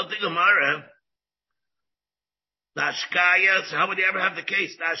 Something Gemara. Nashkaya. So how would you ever have the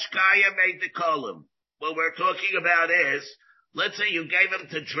case? Nashkaya made the column. What we're talking about is, let's say you gave him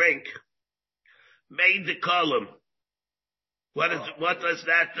to drink, made the column. What does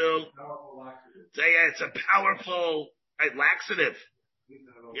that do? Say it's a powerful laxative.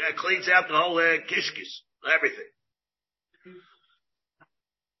 Yeah, it cleans out the whole kishkis, everything.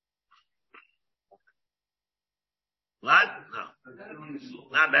 What? No.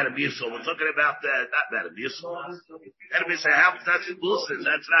 Not Metamucil. We're talking about not Metamucil. Metamucil, that's lucid.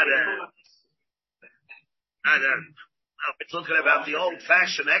 That's not no, we're talking about the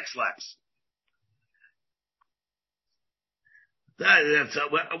old-fashioned X-Lax. So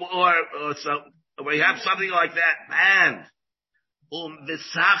we have something like that, and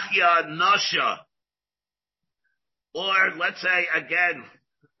visachya nosha, or let's say again,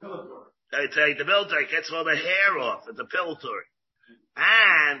 They say the military gets all the hair off at the military.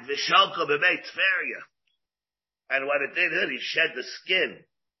 And Vishalka b'mei Tveria. And what it did, he shed the skin.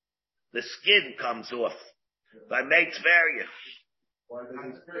 The skin comes off by Mei Tveria.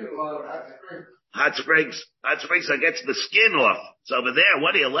 Hot Springs, that gets the skin off. It's over there.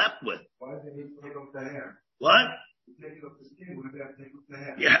 What are you left with? Why did he take off the hair? What? Take off the skin, why did he take off the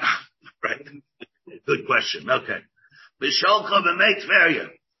hair? Yeah, right. Good question. Okay. Vishalka b'mei Tveria.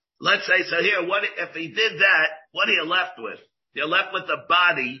 Let's say, so here, what, if he did that, what are you left with? You're left with the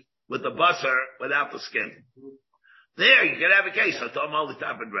body, with the busser, without the skin. There, you can have a case. I told him all the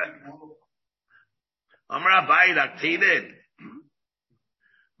time in red. Amra Bayrak Tidin.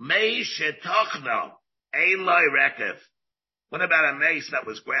 Mei Shetochno. Ein Loi Rekev. What about a mace that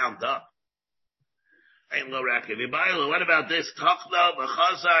was ground up? Ein Loi Rekev. What about this? Tochno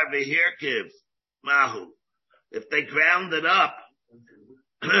B'chazar V'hirkiv. Mahu. If they ground it up,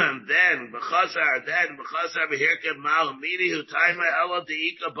 then B'chazar V'hirkiv Mahu. Midi Hu Taima Elo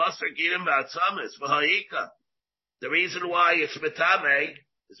De'ika Basar Gidim Ba'atzamis. V'ha'ika. The reason why it's metame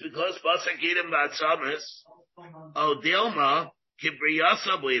is because Basar Gidim Ba'atzamis. Oh, Dilma.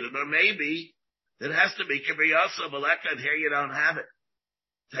 Kibriyasa bleeding, or maybe it has to be Kibriyasa Baleka, and here you don't have it.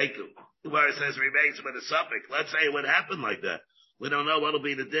 Take it. Where it says remains with a suffix. Let's say it would happen like that. We don't know what'll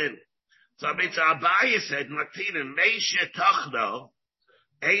be the din. So Abaya said, Maktina, Meisha Tachno,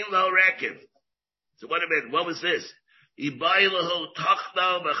 Ein Lo Rekiv. So what a minute, what was this? Ibailahu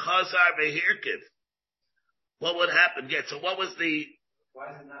Tachno Bechazar Behirkiv. What would happen? Yeah, so what was the...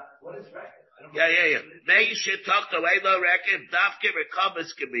 Why is it not? What is Rekiv? Yeah. They should talk to Elo Rekiv, Dafke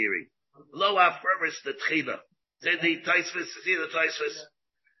Rekabas Kabiri. Lo Afremis the Tchila. See the Taisvis?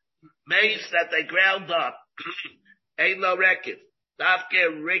 Maize that they ground up. Elo Rekiv, Dafke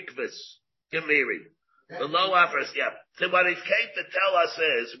Rikvis Kabiri. The Lo Afremis, yeah. So what he came to tell us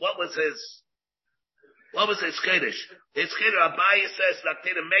is, what was his Kiddush? His Kiddush, Abaya says,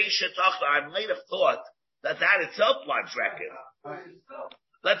 Naktina Meisha Tochta, I might have thought that itself was Rekiv.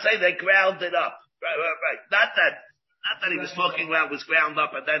 Let's say they ground it up. Right. Not that he was talking about it was ground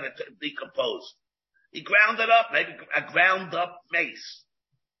up and then it decomposed. He ground it up, maybe a ground up mace.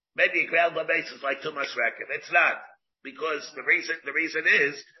 Maybe a ground up mace is like too much record. It's not. Because the reason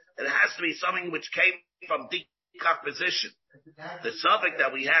is, it has to be something which came from decomposition. The subject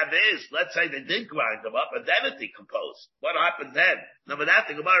that we have is, let's say they did grind them up and then it decomposed. What happened then? Now with that,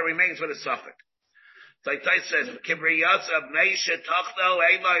 the Gemara remains with a suffix. So it says, Kibriyasa Meisha Tochno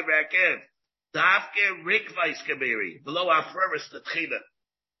Eimai Rekiv. Dafke Rikvais Kabiri. Below our first the Tchila.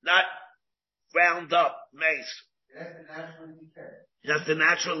 Not ground up mace. It has to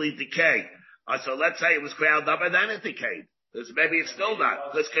naturally decay. So let's say it was ground up and then it decayed. Maybe it's still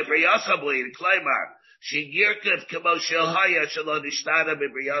not. Because Kibriyasa bleed, Klaimar. Shigirkiv Kimo Shilhaya Shalon Ishtada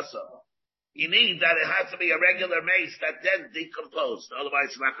Bibriyasa. You need that it has to be a regular mace that then decomposed.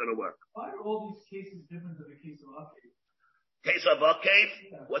 Otherwise it's not going to work. Why are all these cases different than the case of Akif? Case of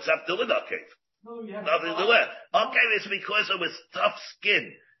Akif? Yeah. What's up to do with Akif? Nothing to do with it. Akif is because it was tough skin,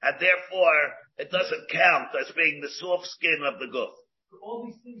 and therefore it doesn't count as being the soft skin of the goof. All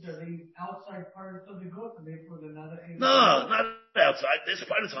these things, are they outside parts of the goof, and therefore they're not... No, not outside. This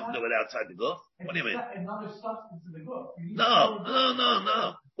part is something to do with outside the goof. What do you mean? Another substance in the goof. No.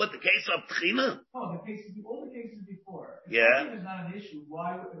 What, the case of Tchina? No, all the cases before. If yeah. Is not an issue.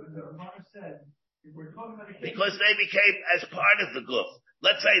 Why, the Mother said, if we're talking about a case... Because they became as part of the goof.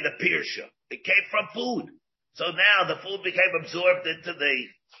 Let's say the pirsha. It came from food. So now the food became absorbed into the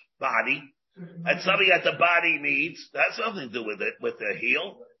body. And something that the body needs, that has nothing to do with it, with the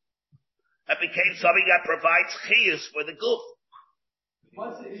heel. That became something that provides chiyus for the goof.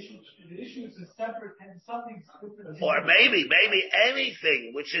 What's the issue? The issue is a separate and something different. Or maybe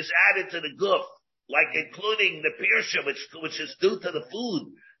anything which is added to the goof, like including the pirsha, which is due to the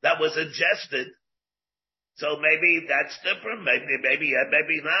food that was ingested. So maybe that's different.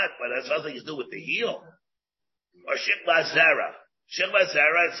 Maybe not, but it has nothing to do with the heel. Or shikla zera. Shikla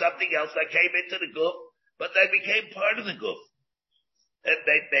zera is something else that came into the goof, but they became part of the goof. And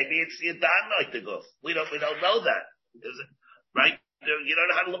maybe it's the Yadan like the goof. We don't know that. Right? You don't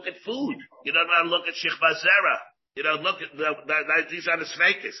know how to look at food. You don't know how to look at shikla zera. You don't look at these are the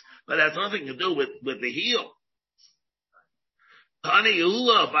smakers. But it has nothing to do with the heel. Tani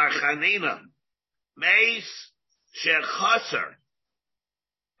Ula Bar Chanina. Meis Shechaser.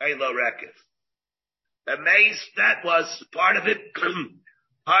 Elo Rekiv. The mace that was part of it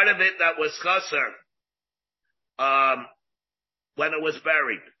that was chaser, when it was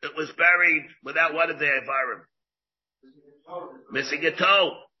buried. It was buried without one of the environment. Missing a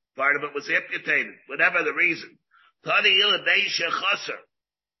toe. Part of it was amputated. Whatever the reason. Tani ila meisha chaser.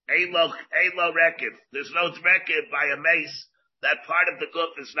 Elo rekiv. There's no rekiv by a mace. That part of the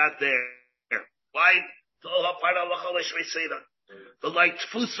guf is not there. Why? The like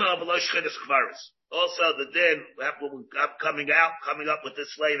tfusa below shchidus kvaris. Also, the din coming up with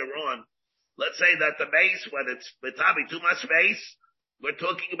this later on. Let's say that the mace, when it's betabi too much space, we're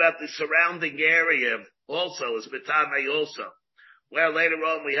talking about the surrounding area also is betame also. Well, later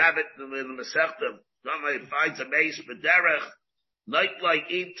on we have it in the Masechta. Somebody finds a mace b'derech, like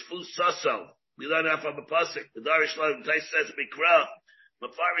eat tfusaso. We learn that from a pasuk. The Darish Lo says mikra.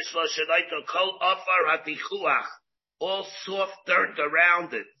 Mafarish Lo shenaito kol afar hatichuach. All soft dirt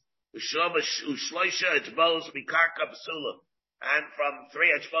around it. Ushloisha etzbos mikarka psula. And from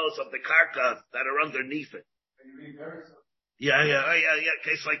 3 etzbos of the karka that are underneath it. Yeah.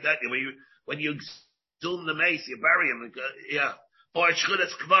 Case like that. When you exhume the mace, you bury him. Yeah. Or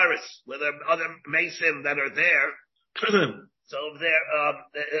shchudas kvaris, where there are other mason that are there. So there,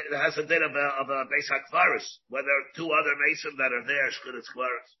 it has a bit of a beis hakvaris, where there are 2 other mason that are there, shchudas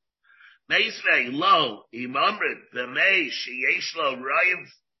kvaris. Meisvei lo imamrid b'mei sheyesh lo raiv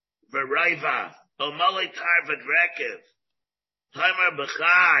v'raiva b'malei tarvet rekev timer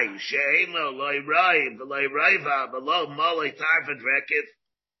b'chai she'ein lo loy raiv v'loy raiva b'lo malei tarvet rekev.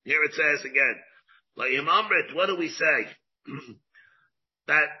 Here it says again, lo imamrid. What do we say?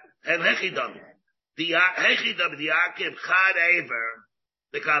 That and hechidam the akiv chad aver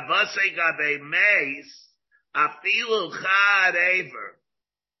the kavase gabe meis afilu chad aver.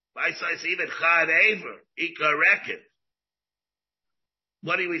 Even chad aver ikarekin.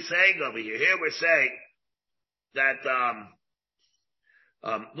 What are we saying over here? Here we're saying that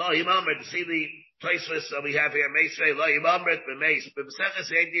lo yimamrit. See the placeless that we have here. Meisvei lo yimamrit b'meis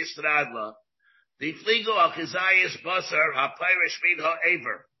b'mseches edis stradla. The fligo al chizayis basar ha'pirish min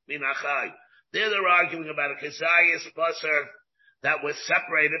ha'aver min achai. There they're arguing about a chizayis basar that was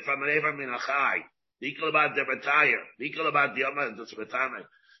separated from an aver min achai. Nikol about the retire. Nikol about the yama and the tzvetame.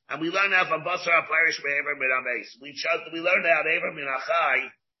 And we learn that from basar ha'pirish me'aver min ha'meis. We learn that aver min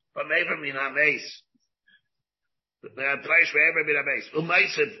achai from aver min ha'meis. Pirish me'aver min ha'meis.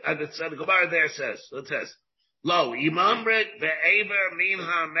 U'meisiv, and the Gemara there says, it says, lo imamrit be'aver min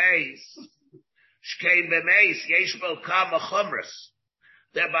ha'meis. Shkein b'meis yesh bo kama chumras.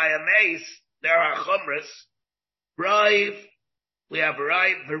 There by a mace there are chumras. Raiv, we have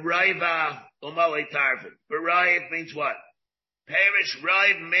raiv, v'raiva, umalei tarvin. V'raiv means what? Perish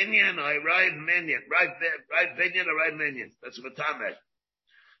raiv minyan or raiv minyan. Raiv minyan or raiv minyan. That's v'tameh.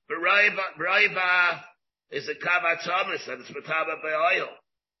 V'raiva is a kavat thomas and it's v'tameh be'oil.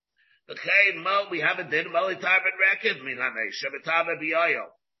 Okay, mo, we have a din, umalei tarvin rekev min hamesh. V'tameh be'oil.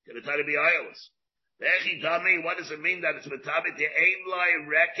 V'tameh be'oil. What does it mean that it's v'tameh de'ein loy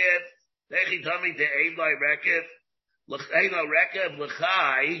rekev? De'ein loy rekev. L'cheino rekev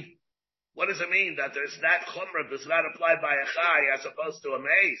l'chai. What does it mean that there's that chumrah does not apply by a chai as opposed to a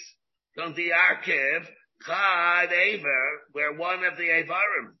mace? Don't the arkiv chad aver where one of the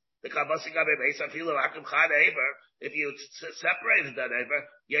avarim the kabasi gabe mace afilu akim chad aver if you separated that aver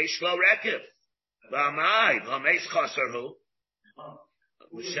yesh lo rekev. V'amai v'mace chaserhu.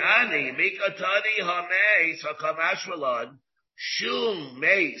 Shani mikatani hameis hakamashvalon shum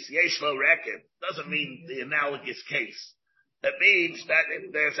meis yesh lo rekev doesn't mean the analogous case. That means that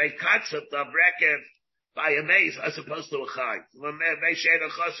if there's a concept of rekev by a mace as opposed to a chai. When meis ain't a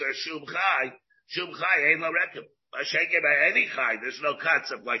chaser shum chai ain't no rekev. By shaking by any chai, there's no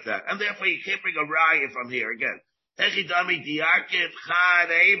concept like that, and therefore you can't bring a raya from here again. Echidami diarkiv chad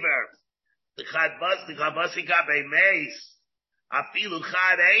aver the kabasi gabe mace. Afilu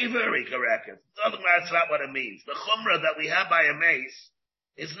chad avery corrected. That's not what it means. The chumrah that we have by a mace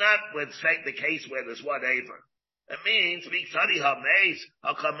is not the case where there's one aver. It means miktani ha mace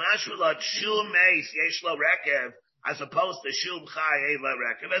hakamashulot shum mace yeshlo rekev as opposed to shum chai ava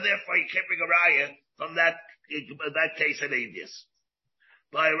rekev, and therefore you can't bring a raya from that case in Indius.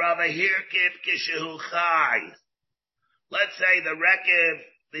 By Rabbi Hirkiv kishehu chai. Let's say the rekev,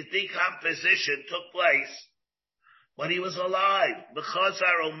 the decomposition took place when he was alive.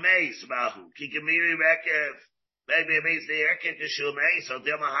 B'chazar umeis mahu. Kikamiri rekev. Maybe it means the erkev kishumeis. So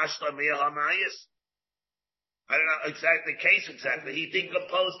dema hashla miyah hamayis. I don't know exactly the case exactly. He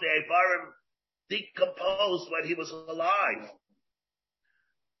decomposed the Avarim, decomposed when he was alive.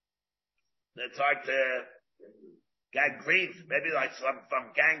 It's hard to gangrene, maybe like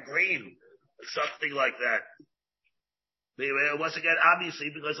from gangrene, or something like that. It wasn't good,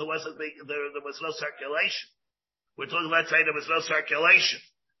 obviously, because there was no circulation. We're talking about saying there was no circulation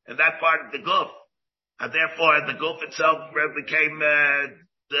in that part of the guf, and therefore the guf itself became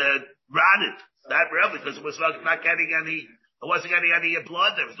rotted. Not really, because it was not getting any There wasn't any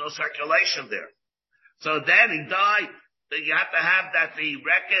blood. There was no circulation there. So then he died. Then you have to have that the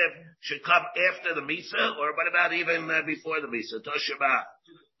rekev should come after the Misa, or what about even before the Misa? Toshima.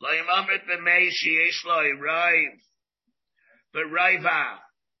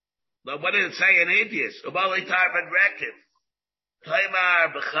 But what did it say in Indius? Ubali Tarban Rekev.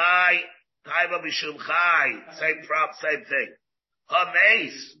 Taimar B'chai, Taima B'shum Chai. Same thing.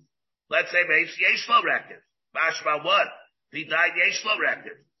 Ha-Meis. Let's say Meis Yeshlo Rekev. Mashma what? He died Yeshlo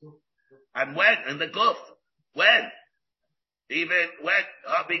Rekev. And when? In the Guf. When? Even when?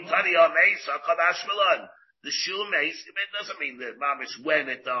 Ha-B'tani Ha-Meis, Ha-Kamash Malon. The Shul Meis, it doesn't mean that Mamish when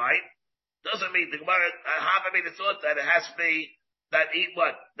it died. Doesn't mean the Gemara, Havamid thought that it has to be that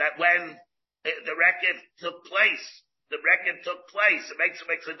when the record took place. The record took place. It makes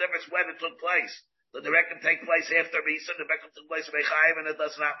a difference when it took place. Did the record take place after Misa? The record took place in Mechaim, and it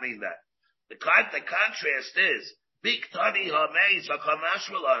does not mean that. The contrast is, Biktani HaMeis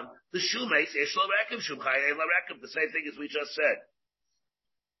HaKamashmalan, the Shumeis, Yeshlo Rekev, Shumchai La Rekev, the same thing as we just said.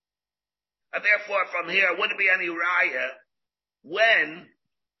 And therefore, from here, wouldn't be any raya when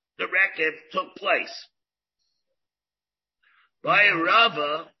the rekev took place. By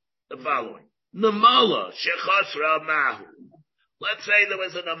Rava, the following. Namala, Shechasra Mahu. Let's say there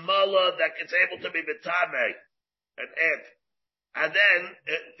was an Namala that gets able to be Vitame, an ant. And then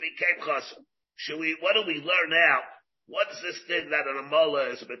it became Chasam. What do we learn now? What's this thing that an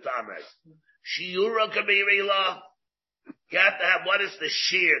Namala is Vitame? Shiura Kabirila. You have to have, what is the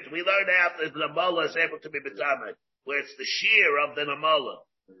shear? We learn out that the Namala is able to be Vitame, where it's the shear of the Namala.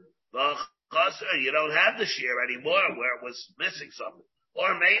 You don't have the shear anymore where it was missing something.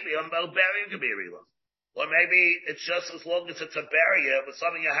 Or maybe a Melbarian could be real. Or maybe it's just as long as it's a barrier with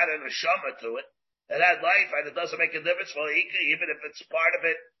something you had a neshama to it. It had life and it doesn't make a difference for Ika, even if it's part of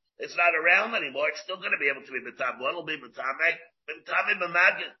it, it's not around anymore, it's still going to be able to be Vitame. What will be Vitame? Vitame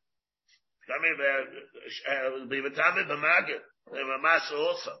B'magid. It'll be Vitame B'magid. B'masa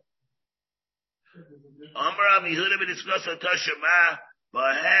also. Amar Yehuda b'discuss Toshima.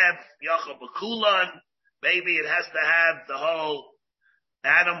 Maybe it has to have the whole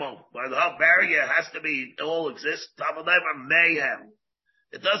animal, or the whole barrier has to be, all exist. Mayhem.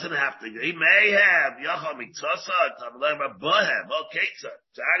 It doesn't have to. He may have Yachal Mitzasa, Tamalema Bohem. Okay, sir.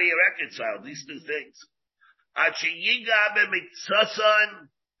 So how do you reconcile these two things?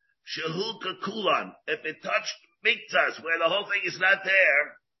 If it touched Miktas, where the whole thing is not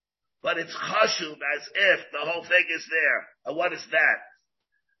there, but it's chashuv as if the whole thing is there. And what is that?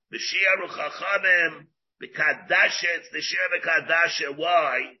 The Shi'ar Chachamim, the Kadasha, it's the Shi'ar the Kadasha.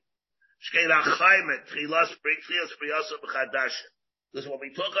 Why? Because when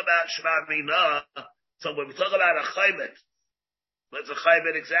we talk about Shema Minah, so when we talk about a chaymet, what's a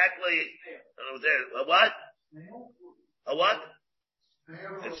chaymet exactly? A what? A what?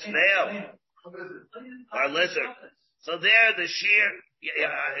 A snail. Or lizard. So there, the shear,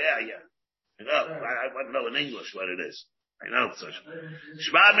 yeah. You know, I want to know in English what it is. I know such.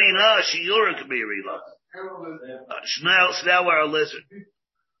 Shema Minah, Shiura can be snail or a lizard.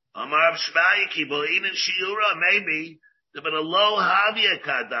 Amar Shema Yikibo, even Shiura, maybe, but a low Havia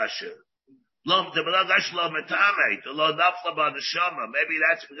Kadasha. Lo metame, the lo nafla ba neshama. Maybe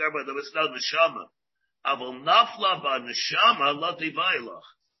that's because there was no neshama. Avol nafla ba neshama lo tivaylach.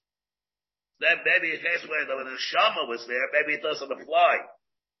 Then maybe a case where the neshama was there, maybe it doesn't apply.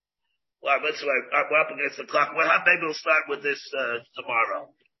 Well, we're up against the clock. Maybe we'll start with this tomorrow.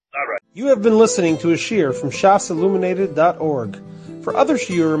 All right. You have been listening to a shiur from shasilluminated.org. For other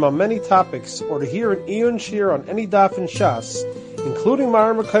shiurim on many topics, or to hear an Eon shiur on any daf in Shas, including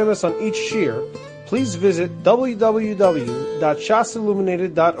Mara Mekaymas on each shiur, please visit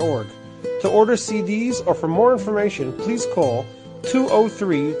www.shasilluminated.org. To order CDs or for more information, please call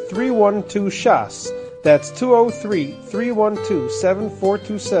 203-312-SHAS. That's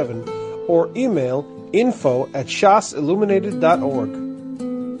 203-312-7427, or email info@shasilluminated.org.